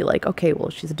 I could be like, okay, well,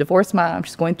 she's a divorced mom.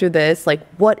 She's going through this. Like,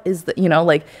 what is the, you know,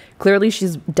 like clearly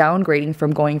she's downgrading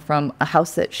from going from a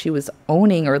house that she was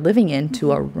owning or living in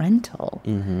to a rental.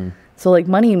 So like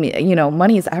money, you know,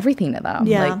 money is everything to them.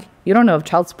 Yeah. Like you don't know if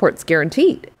child support's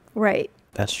guaranteed. Right.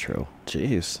 That's true.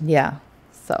 Jeez. Yeah.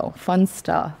 So fun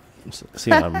stuff.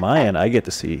 See, on my end, I get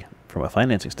to see, from a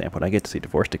financing standpoint, I get to see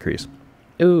divorce decrees.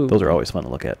 Ooh. Those are always fun to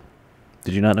look at.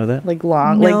 Did you not know that? Like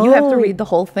long, like you have to read the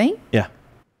whole thing? Yeah.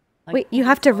 Wait, you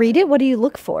have to read it? What do you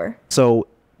look for? So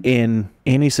in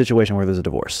any situation where there's a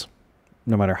divorce,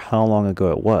 no matter how long ago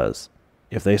it was,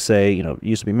 if they say, you know,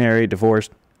 used to be married,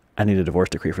 divorced, I need a divorce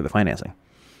decree for the financing,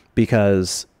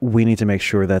 because we need to make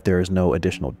sure that there is no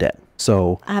additional debt.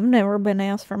 So I've never been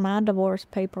asked for my divorce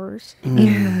papers.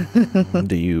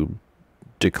 do you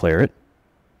declare it?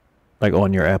 Like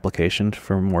on your application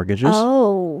for mortgages?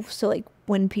 Oh, so like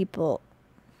when people,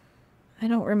 I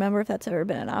don't remember if that's ever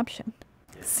been an option.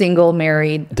 Single,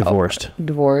 married, Divorced.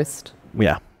 Divorced.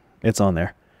 Yeah, it's on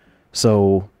there.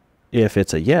 So if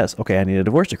it's a yes, okay, I need a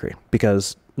divorce decree,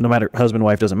 because no matter, husband,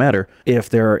 wife, doesn't matter. If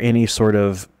there are any sort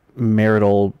of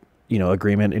marital, you know,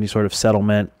 agreement, any sort of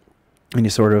settlement, any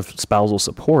sort of spousal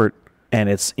support, and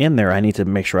it's in there, I need to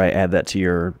make sure I add that to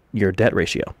your debt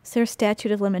ratio. Is there a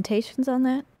statute of limitations on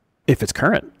that? If it's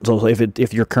current, so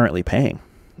if you're currently paying.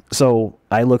 So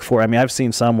I look for, I mean, I've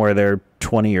seen some where they're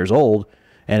 20 years old,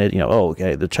 and it, you know, oh,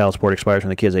 okay, the child support expires when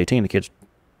the kid's 18, the kid's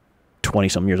 20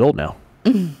 something years old now.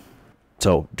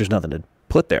 So there's nothing to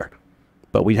put there,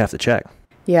 but we'd have to check.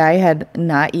 Yeah, I had,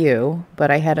 not you,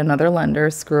 but I had another lender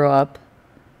screw up.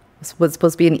 This was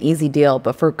supposed to be an easy deal,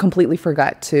 but completely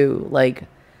forgot to like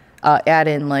add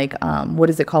in like what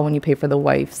is it called when you pay for the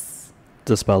wife's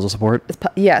The spousal support?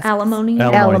 yes, Alimony?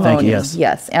 Alimony, thank you, yes.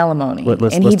 Yes, alimony.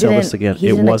 Let's And he tell this didn't- again. he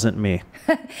It didn't- wasn't me.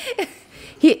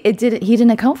 He didn't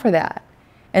account for that,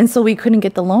 and so we couldn't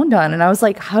get the loan done. And I was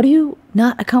like, how do you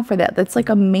not account for that? That's like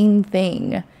a main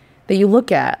thing that you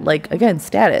look at, like again,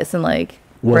 status and like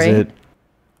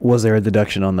Was there a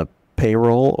deduction on the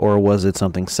payroll, or was it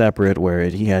something separate where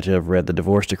he had to have read the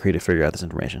divorce decree to figure out this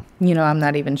information? You know, I'm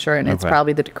not even sure, and it's Okay.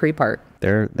 probably the decree part.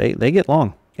 They get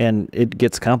long, and it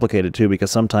gets complicated too, because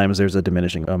sometimes there's a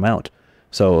diminishing amount.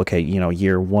 So, okay, you know,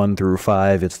 year 1 through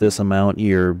 5, it's this amount.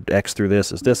 Year X through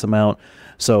this is this amount.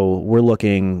 So we're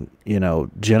looking, you know,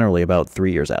 generally about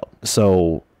 3 years out.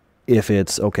 So if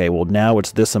it's, okay, well, now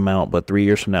it's this amount, but 3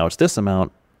 years from now it's this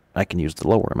amount, I can use the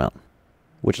lower amount,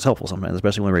 which is helpful sometimes,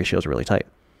 especially when ratios are really tight.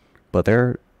 But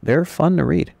they're fun to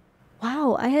read.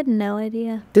 Wow, I had no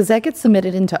idea. Does that get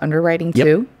submitted into underwriting Yep.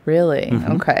 too? Really?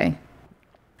 Mhm. Okay.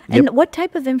 And Yep. what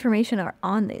type of information are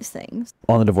on these things?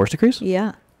 On the divorce decrees?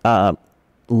 Yeah.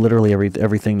 Literally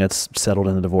everything that's settled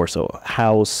in the divorce. So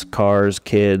house, cars,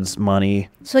 kids, money.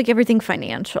 So like everything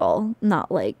financial,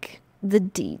 not like the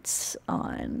deets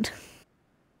on.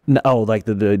 No, oh, like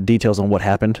the details on what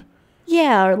happened.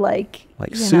 Yeah, or like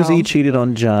you Susie know. cheated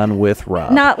on John with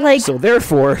Rob. Not like- So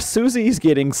therefore, Susie's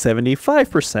getting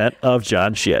 75% of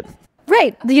John's shit.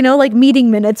 Right, you know, like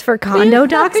meeting minutes for condo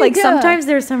docs. Like Yeah. sometimes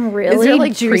there's some really Is there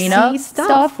like juicy prenup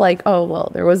stuff. Like, oh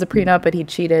well, there was a prenup, but he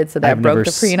cheated, so that broke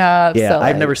the prenup. Yeah, so, I've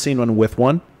like, never seen one with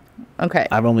one. Okay.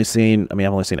 I've only seen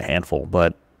a handful,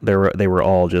 but they were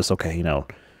all just, okay, you know,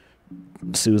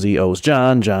 Susie owes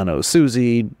John owes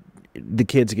Susie, the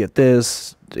kids get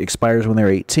this, it expires when they're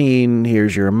 18,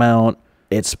 here's your amount.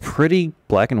 It's pretty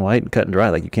black and white and cut and dry,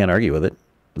 like you can't argue with it.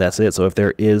 That's it. So if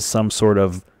there is some sort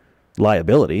of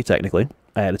liability, technically,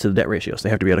 I add it to the debt ratios. They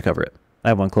have to be able to cover it. I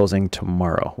have one closing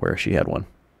tomorrow where she had one.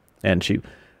 And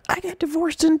I got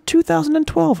divorced in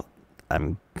 2012.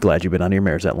 I'm glad you've been under your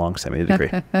marriage that long. Send me the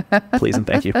decree. Please and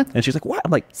thank you. And she's like, what?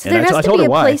 I'm like, So and there has I to told be her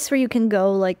a why. place where you can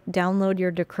go like download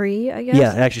your decree, I guess.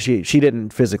 Yeah, actually, she didn't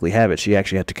physically have it. She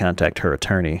actually had to contact her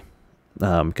attorney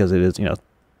because it is, you know,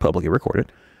 publicly recorded.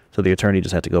 So the attorney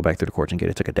just had to go back through the courts and get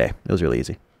it. It took a day. It was really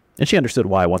easy. And she understood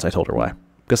why once I told her why.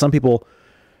 Because some people,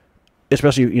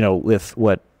 especially, you know, with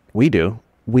what we do,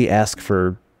 we ask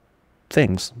for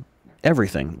things,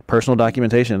 everything, personal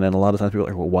documentation. And a lot of times people are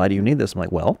like, well, why do you need this? I'm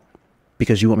like, well,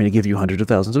 because you want me to give you hundreds of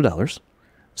thousands of dollars.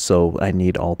 So I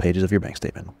need all pages of your bank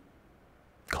statement.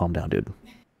 Calm down, dude.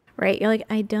 Right. You're like,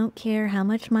 I don't care how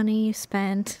much money you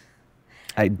spent.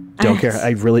 I don't care.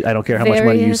 I don't care how much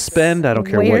money you Various- spend. I don't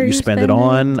care where what you you spend it spend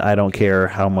on. I don't care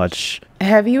how much.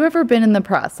 Have you ever been in the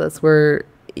process where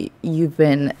you've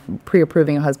been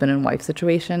pre-approving a husband and wife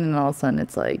situation, and all of a sudden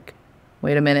it's like,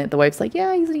 wait a minute, the wife's like,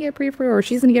 yeah, he's gonna get pre-approved, or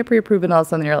she's gonna get pre-approved, and all of a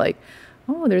sudden you're like,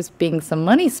 oh, there's being some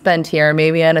money spent here,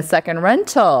 maybe on a second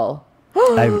rental.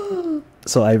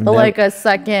 I've Like a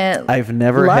second I've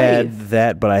never life. had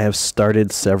that, but I have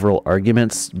started several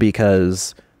arguments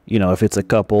because, you know, if it's a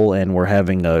couple and we're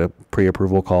having a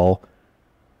pre-approval call,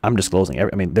 I'm disclosing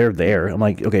I mean, they're there. I'm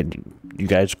like, okay, you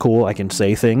guys cool? I can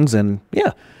say things, and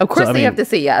yeah. Of course, So, I they mean, have to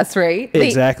say yes, right?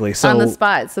 Exactly. On the So-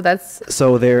 spot. So that's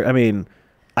So there, I mean,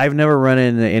 I've never run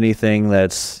into anything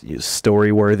that's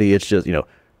story worthy. It's just, you know,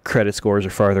 credit scores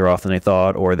are farther off than they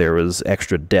thought, or there was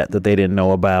extra debt that they didn't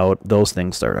know about. Those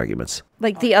things start arguments.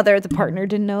 Like the partner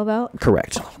didn't know about?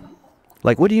 Correct.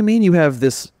 Like, what do you mean you have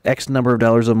this X number of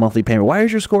dollars of monthly payment? Why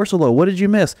is your score so low? What did you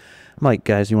miss? I'm like,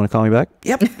 guys, you want to call me back?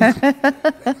 Yep.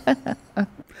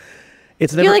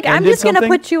 It's never You're like, I'm ended just going to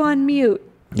something. put you on mute.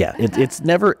 Yeah, it's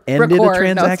never ended Record, a no.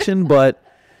 transaction, but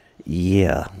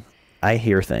yeah, I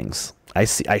hear things. I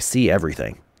see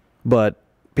everything, but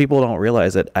people don't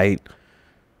realize that I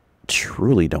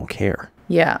truly don't care.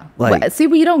 yeah. Like- See,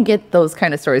 we don't get those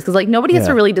kind of stories because like nobody has Yeah.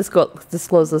 to really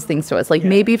disclose those things to us. Like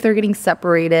maybe if they're getting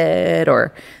separated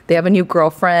or they have a new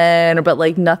girlfriend, or but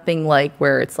like nothing like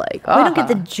where it's like, We don't get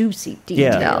the juicy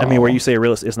details. Yeah, I mean, where you say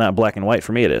realist, it's not black and white.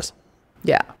 For me, it is.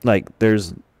 yeah. Like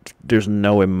there's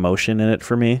no emotion in it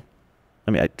for me.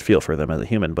 I mean, I feel for them as a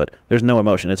human, but there's no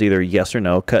emotion. It's either yes or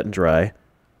no, cut and dry.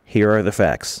 Here are the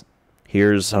facts.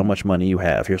 Here's how much money you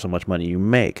have. Here's how much money you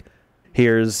make.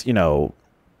 Here's, you know,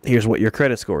 here's what your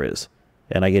credit score is.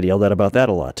 And I get yelled at about that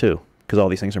a lot too, because all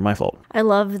these things are my fault. I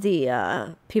love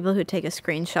the people who take a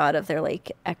screenshot of their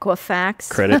like Equifax.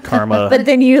 Credit Karma. But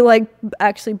then you like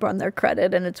actually run their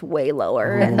credit and it's way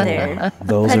lower, and their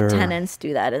Those are. tenants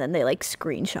do that, and then they like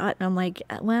screenshot, and I'm like,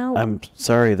 well, I'm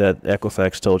sorry that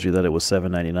Equifax told you that it was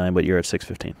 $7.99, but you're at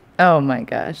 $6.15. Oh my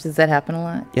gosh. Does that happen a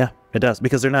lot? Yeah, it does,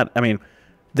 because they're not. I mean,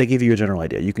 they give you a general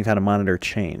idea. You can kind of monitor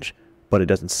change, but it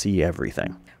doesn't see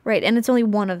everything. right, and it's only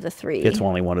one of the three. It's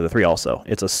only one of the three. Also,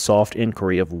 it's a soft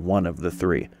inquiry of one of the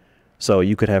three. So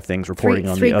you could have things reporting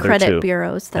on three the other credit two.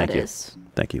 bureaus. That Thank you. is.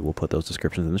 Thank you. We'll put those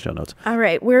descriptions in the show notes. All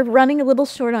right, we're running a little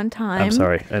short on time. I'm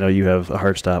sorry. I know you have a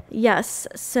hard stop. Yes,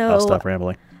 so I'll stop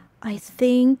rambling. I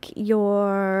think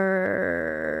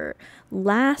your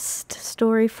last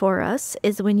story for us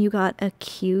is when you got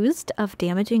accused of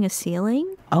damaging a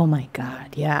ceiling. Oh my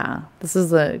God. Yeah. This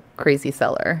is a crazy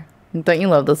seller. Don't you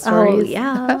love those stories? Oh,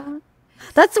 yeah.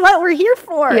 That's what we're here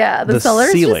for. Yeah, the The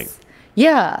seller's ceiling.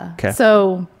 Yeah. 'Kay.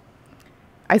 So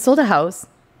I sold a house.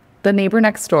 The neighbor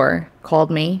next door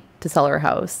called me to sell her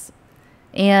house.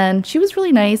 And she was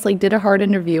really nice, like did a hard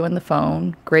interview on the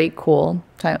phone. Great, cool.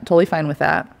 Totally fine with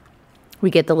that. We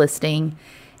get the listing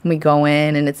and we go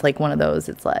in, and it's like one of those,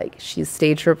 it's like she's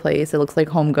staged her place. It looks like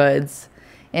Home Goods.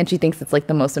 And she thinks it's like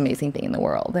the most amazing thing in the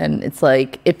world. And it's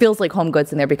like, it feels like Home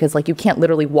Goods in there because like you can't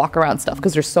literally walk around stuff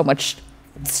because there's so much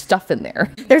stuff in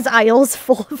there. There's aisles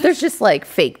full of There's just like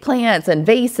fake plants and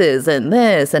vases and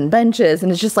this and benches,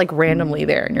 and it's just like randomly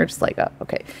there, and you're just like, oh,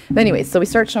 okay. But anyways, so we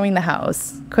start showing the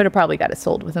house. Could have probably got it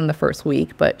sold within the first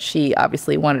week, but she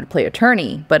obviously wanted to play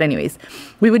attorney. But anyways,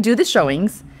 we would do the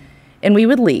showings and we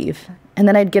would leave, and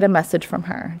then I'd get a message from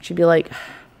her. She'd be like,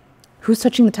 who's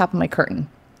touching the top of my curtain?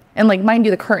 And like, mind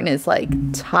you, the curtain is like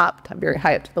top very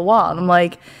high up to the wall. And I'm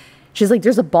like, she's like,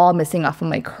 there's a ball missing off of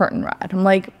my curtain rod. I'm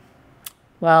like,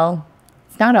 well,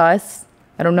 it's not us.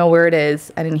 I don't know where it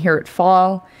is. I didn't hear it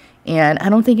fall. And I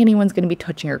don't think anyone's going to be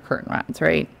touching her curtain rods,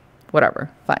 right?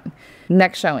 Whatever. Fine.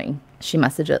 Next showing, she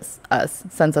messages us,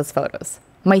 sends us photos.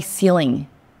 My ceiling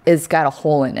is got a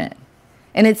hole in it.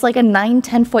 And it's like a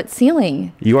 9-10 foot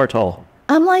ceiling. You are tall.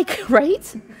 I'm like,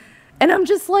 right? And I'm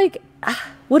just like,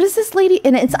 what is this lady?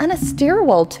 And it's on a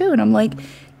stairwell too. And I'm like,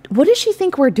 what does she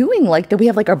think we're doing? Like, do we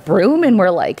have like a broom and we're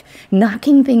like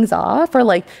knocking things off? Or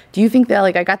like, do you think that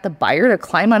like I got the buyer to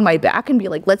climb on my back and be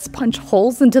like, let's punch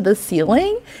holes into the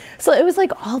ceiling? So it was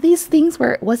like all these things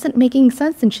where it wasn't making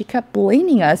sense. And she kept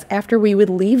blaming us after we would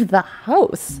leave the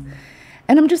house.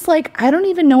 And I'm just like, I don't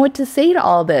even know what to say to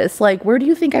all this. Like, where do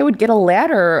you think I would get a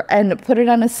ladder and put it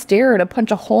on a stair to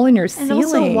punch a hole in your And ceiling?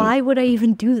 also, why would I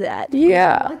even do that?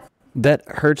 Yeah. That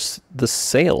hurts the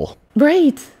sale.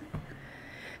 Right.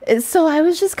 So I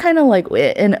was just kind of like,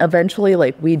 and eventually,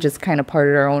 like, we just kind of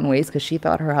parted our own ways because she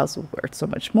thought her house was worth so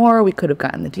much more. We could have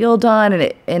gotten the deal done,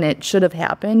 and it should have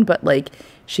happened. But like,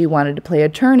 she wanted to play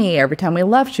attorney. Every time we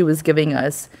left, she was giving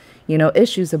us, you know,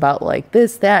 issues about like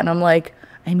this, that, and I'm like,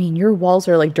 I mean, your walls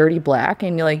are like dirty black,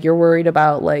 and you're worried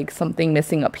about like something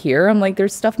missing up here. I'm like,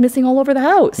 there's stuff missing all over the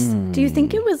house. Do you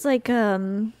think it was like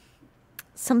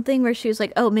something where she was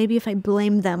like, oh, maybe if I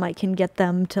blame them, I can get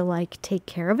them to like take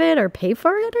care of it or pay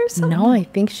for it or something? No, I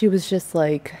think she was just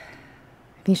like,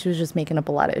 I think she was just making up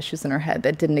a lot of issues in her head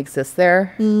that didn't exist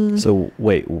there. So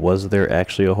wait, was there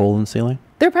actually a hole in the ceiling?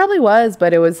 There probably was,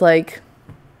 but it was like,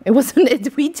 it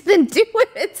wasn't, we didn't do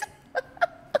it.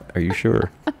 Are you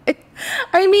sure?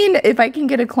 I mean, if I can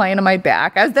get a client on my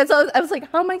back, I was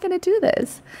like, how am I going to do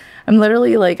this? I'm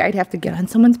literally like, I'd have to get on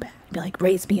someone's back and be like,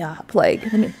 raise me up. Like,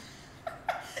 let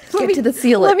me get to the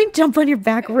ceiling. Let me jump on your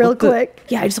back real quick.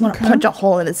 Yeah, I just want to punch a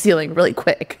hole in the ceiling really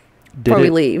quick before we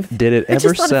leave. Did it I ever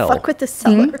just want to sell? fuck with the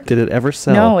seller. Did it ever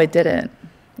sell? No, it didn't.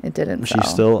 It didn't She sell.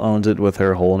 still owns it with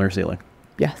her hole in her ceiling.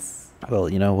 Yes. Well,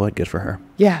 you know what? Good for her.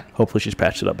 Yeah. Hopefully she's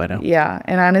patched it up by now. Yeah.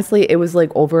 And honestly, it was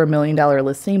like over $1 million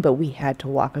listing, but we had to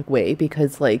walk away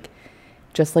because like,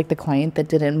 just like the client that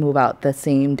didn't move out the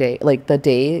same day, like the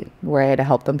day where I had to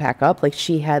help them pack up, like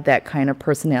she had that kind of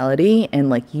personality and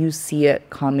like you see it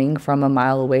coming from a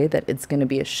mile away that it's going to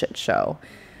be a shit show.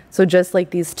 So just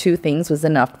like these two things was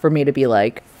enough for me to be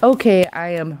like, okay, I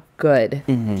am good.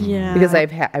 Yeah. Because I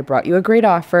brought you a great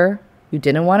offer. You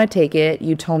didn't want to take it.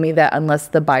 You told me that unless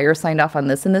the buyer signed off on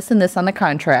this and this and this on the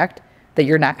contract, that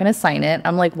you're not going to sign it.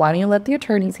 I'm like, why don't you let the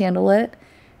attorneys handle it?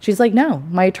 She's like, no,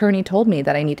 my attorney told me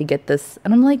that I need to get this.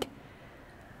 And I'm like,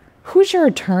 who's your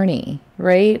attorney?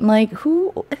 Right? I'm like,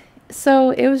 who?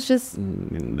 So it was just.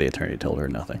 The attorney told her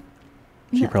nothing.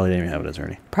 She probably didn't even have an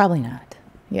attorney. Probably not.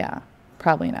 Yeah,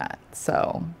 probably not.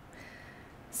 So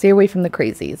stay away from the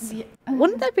crazies. Yeah.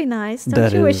 Wouldn't that be nice? Don't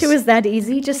That you wish it is- was that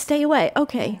easy? Just stay away.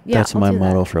 Okay. Yeah. That's I'll my do that.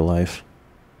 motto for life.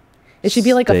 It should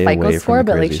be like Stay a FICO away from score, the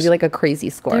but like should crazies. be like a crazy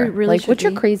score. There really Like, should what's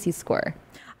your be. crazy score?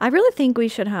 I really think we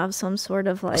should have some sort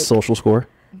of like Social score?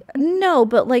 no,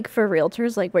 but like for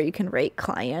realtors, like where you can rate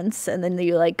clients and then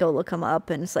you like go look them up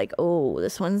and it's like, oh,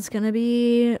 this one's gonna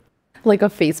be Like a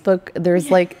Facebook, there's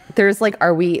like,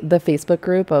 are we the Facebook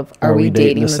group of are we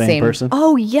dating the same person?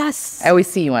 oh yes. I always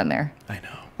see you on there. I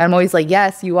know. I'm always like,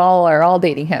 yes, you all are all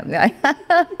dating him.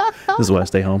 This is why I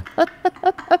stay home.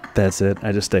 That's it.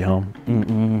 I just stay home.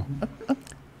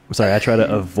 I'm sorry. I try to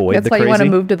avoid That's the why crazy. you want to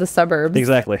move to the suburbs.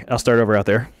 Exactly. I'll start over out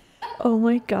there. Oh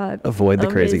my god. Avoid the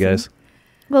crazy Amazing. guys.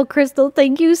 Well, Crystal,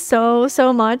 thank you so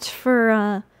much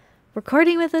for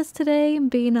recording with us today and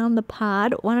being on the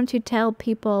pod. Why don't you tell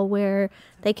people where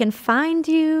they can find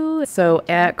you? So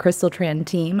at Crystal Tran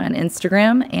Team on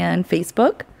Instagram and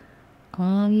Facebook.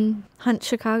 Hunt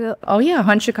Chicago. Oh yeah,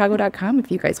 huntchicago.com.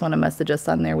 If you guys want to message us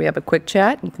on there, we have a quick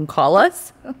chat. You can call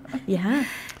us. Yeah.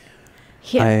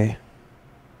 Here.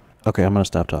 Okay, I'm going to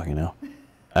stop talking now.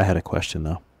 I had a question,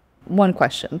 though. One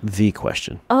question. The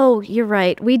question. Oh, you're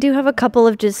right. We do have a couple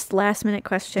of just last minute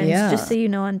questions. Yeah. Just so you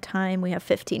know, on time, we have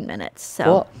 15 minutes. So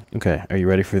Cool. Okay, are you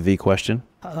ready for the question?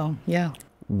 Oh yeah.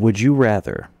 Would you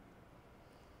rather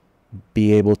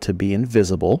be able to be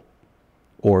invisible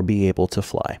or be able to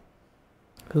fly?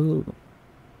 Ooh.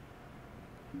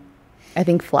 I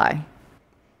think fly.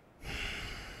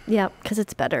 yeah, because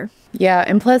it's better. Yeah,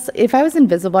 and plus, if I was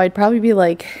invisible, I'd probably be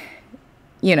like,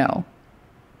 you know,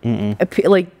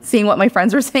 like seeing what my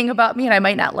friends were saying about me, and I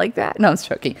might not like that. No, I was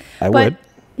joking. I But, would.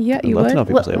 Yeah, I'd you love would. to know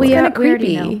people say It's that. kind of We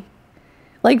already creepy. know.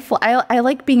 Like, I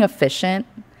like being efficient.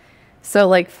 So,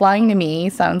 like, flying to me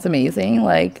sounds amazing.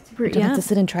 Like, I don't Yeah. have to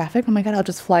sit in traffic. Oh my God, I'll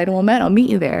just fly to a Met. I'll meet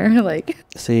you there. Like,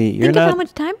 See, you're Think of how not.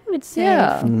 much time it would save.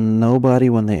 yeah. Nobody,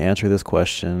 when they answer this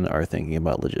question, are thinking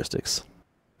about logistics.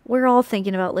 We're all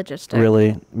thinking about logistics.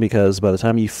 Really? Because by the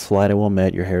time you fly to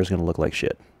Wilmette, your hair is going to look like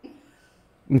shit.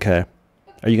 Okay.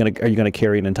 Are you gonna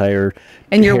carry an entire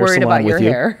And you're hair worried salon about your with you?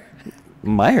 hair.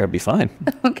 My hair would be fine.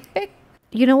 Okay.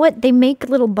 You know what? They make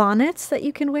little bonnets that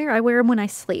you can wear. I wear them when I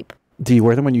sleep. Do you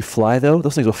wear them when you fly though?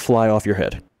 Those things will fly off your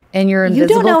head. And your You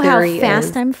invisible don't know how theory fast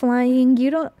is- I'm flying. You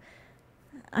don't.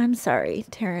 I'm sorry,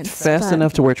 Terrence. Fast but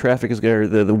enough to where traffic is going,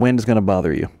 the wind is going to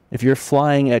bother you. If you're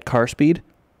flying at car speed,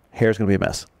 hair's going to be a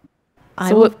mess. I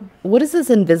So will- what is this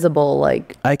invisible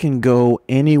like? I can go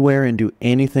anywhere and do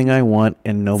anything I want,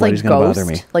 and It's nobody's like going to Ghost,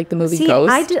 bother me. like the movie See,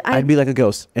 Ghost. I'd be like a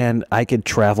ghost, and I could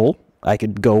travel. I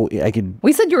could go. I could.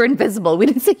 We said you were invisible. We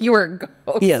didn't say you were a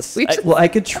ghost. Yes. We just- I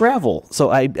could travel.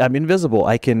 So I'm invisible.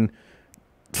 I can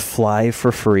fly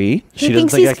for free. He She doesn't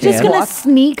thinks think he's I just can. gonna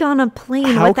sneak on a plane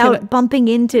How can without bumping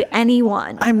into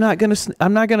anyone. I'm not gonna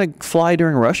fly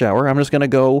during rush hour. I'm just gonna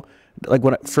go like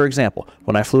for example,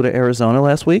 when I flew to Arizona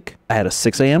last week, I had a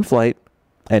 6 a.m. flight.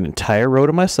 I had an entire row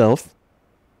to myself.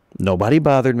 Nobody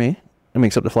bothered me. I mean,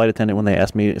 except the flight attendant when they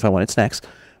asked me if I wanted snacks.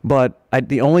 But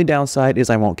the only downside is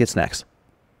I won't get snacks.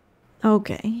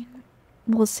 Okay,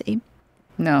 we'll see.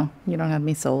 No, you don't have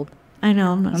me sold. I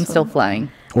know. I'm still flying.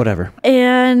 Whatever.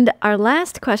 And And our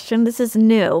last question, this is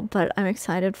new, but I'm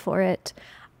excited for it.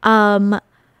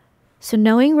 So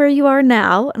knowing where you are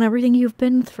now and everything you've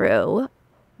been through,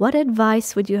 what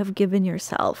advice would you have given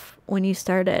yourself when you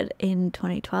started in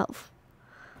 2012?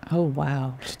 Oh,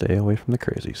 wow. Stay away from the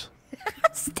crazies.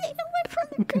 Stay away from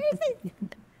the crazy.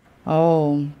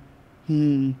 Oh,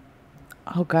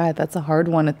 oh God, that's a hard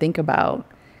one to think about.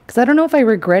 Because I don't know if I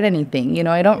regret anything. You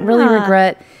know, I don't really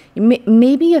regret.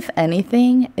 Maybe if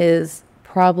anything is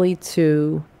probably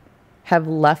to have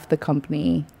left the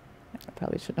company. I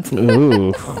probably shouldn't have.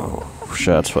 Ooh,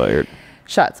 shots fired.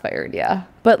 Shots fired, yeah.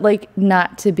 But like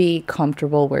not to be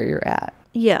comfortable where you're at.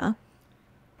 Yeah.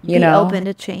 You know, open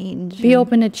to change. Be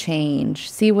open to change.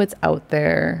 See what's out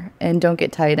there and don't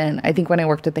get tied in. I think when I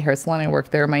worked at the hair salon, I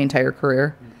worked there my entire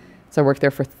career. So I worked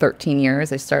there for 13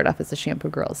 years. I started off as a shampoo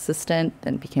girl assistant,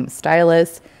 then became a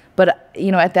stylist. But,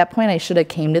 you know, at that point, I should have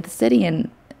came to the city and,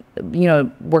 you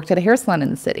know, worked at a hair salon in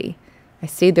the city. I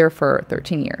stayed there for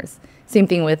 13 years. Same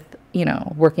thing with, you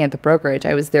know, working at the brokerage.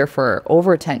 I was there for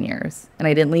over 10 years, and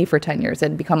I didn't leave for 10 years.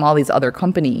 I'd become all these other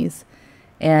companies,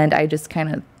 and I just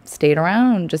kind of stayed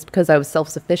around just because I was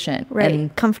self-sufficient. Right,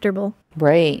 and, comfortable.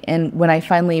 Right, and when I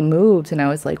finally moved, and I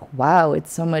was like, wow,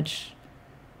 it's so much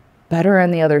better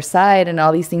on the other side, and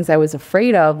all these things I was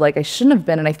afraid of, like I shouldn't have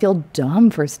been, and I feel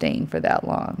dumb for staying for that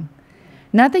long.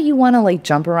 Not that you want to like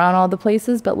jump around all the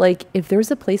places, but like if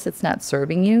there's a place that's not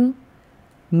serving you,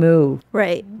 move.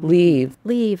 Right. Leave.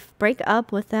 Break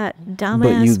up with that dumbass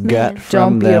But you got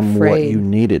from them what you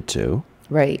needed to.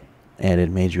 Right. And it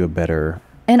made you a better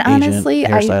and agent, honestly,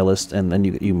 hairstylist, and then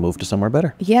you moved to somewhere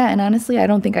better. Yeah, and honestly, I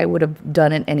don't think I would have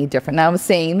done it any different. Now, I was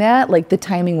saying that, like, the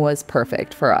timing was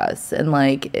perfect for us. And,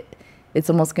 like, it's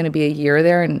almost going to be a year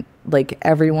there, and, like,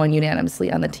 everyone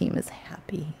unanimously on the team is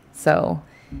happy. So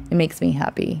it makes me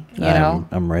happy, you know?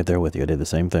 I'm right there with you. I did the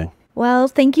same thing. Well,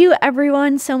 thank you,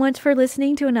 everyone, so much for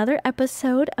listening to another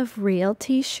episode of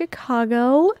Realty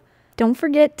Chicago. Don't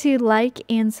forget to like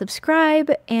and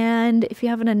subscribe. And if you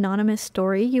have an anonymous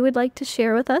story you would like to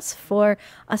share with us for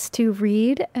us to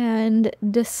read and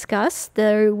discuss,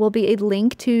 there will be a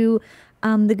link to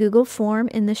the Google form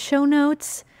in the show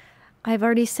notes. I've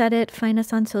already said it. Find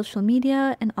us on social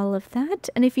media and all of that.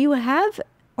 And if you have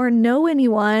or know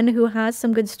anyone who has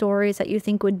some good stories that you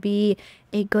think would be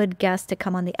a good guest to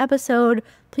come on the episode,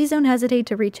 please don't hesitate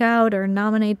to reach out or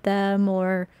nominate them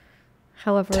or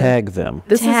however. Tag them.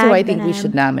 This is who I think we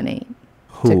should nominate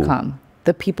to come.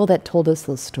 The people that told us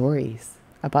those stories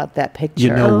about that picture.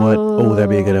 You know what? Oh, that'd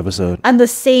be a good episode. At the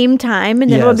same time,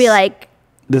 and then we'll be like,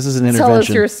 this is an intervention. Tell us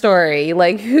your story.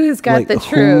 Like, who's got the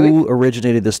truth? Who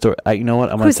originated this story? You know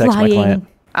what? I'm going to text my client.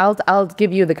 I'll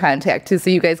give you the contact too, so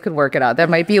you guys could work it out. That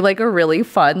might be like a really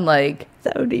fun, like,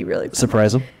 that would be really fun.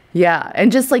 Surprise them. Yeah,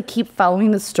 and just like keep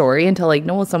following the story until like,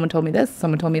 no, well, someone told me this,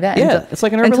 someone told me that. Yeah, it's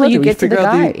like an urban until legend. You get to the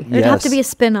guy. It'd have to be a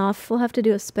spin-off. We'll have to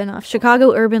do a spin-off.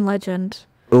 Chicago Urban Legend.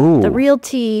 Ooh. The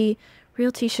Realty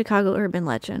Chicago Urban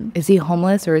Legend. Is he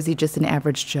homeless or is he just an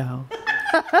average Joe?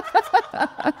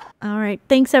 All right.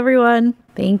 Thanks, everyone.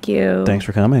 Thank you. Thanks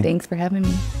for coming. Thanks for having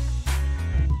me.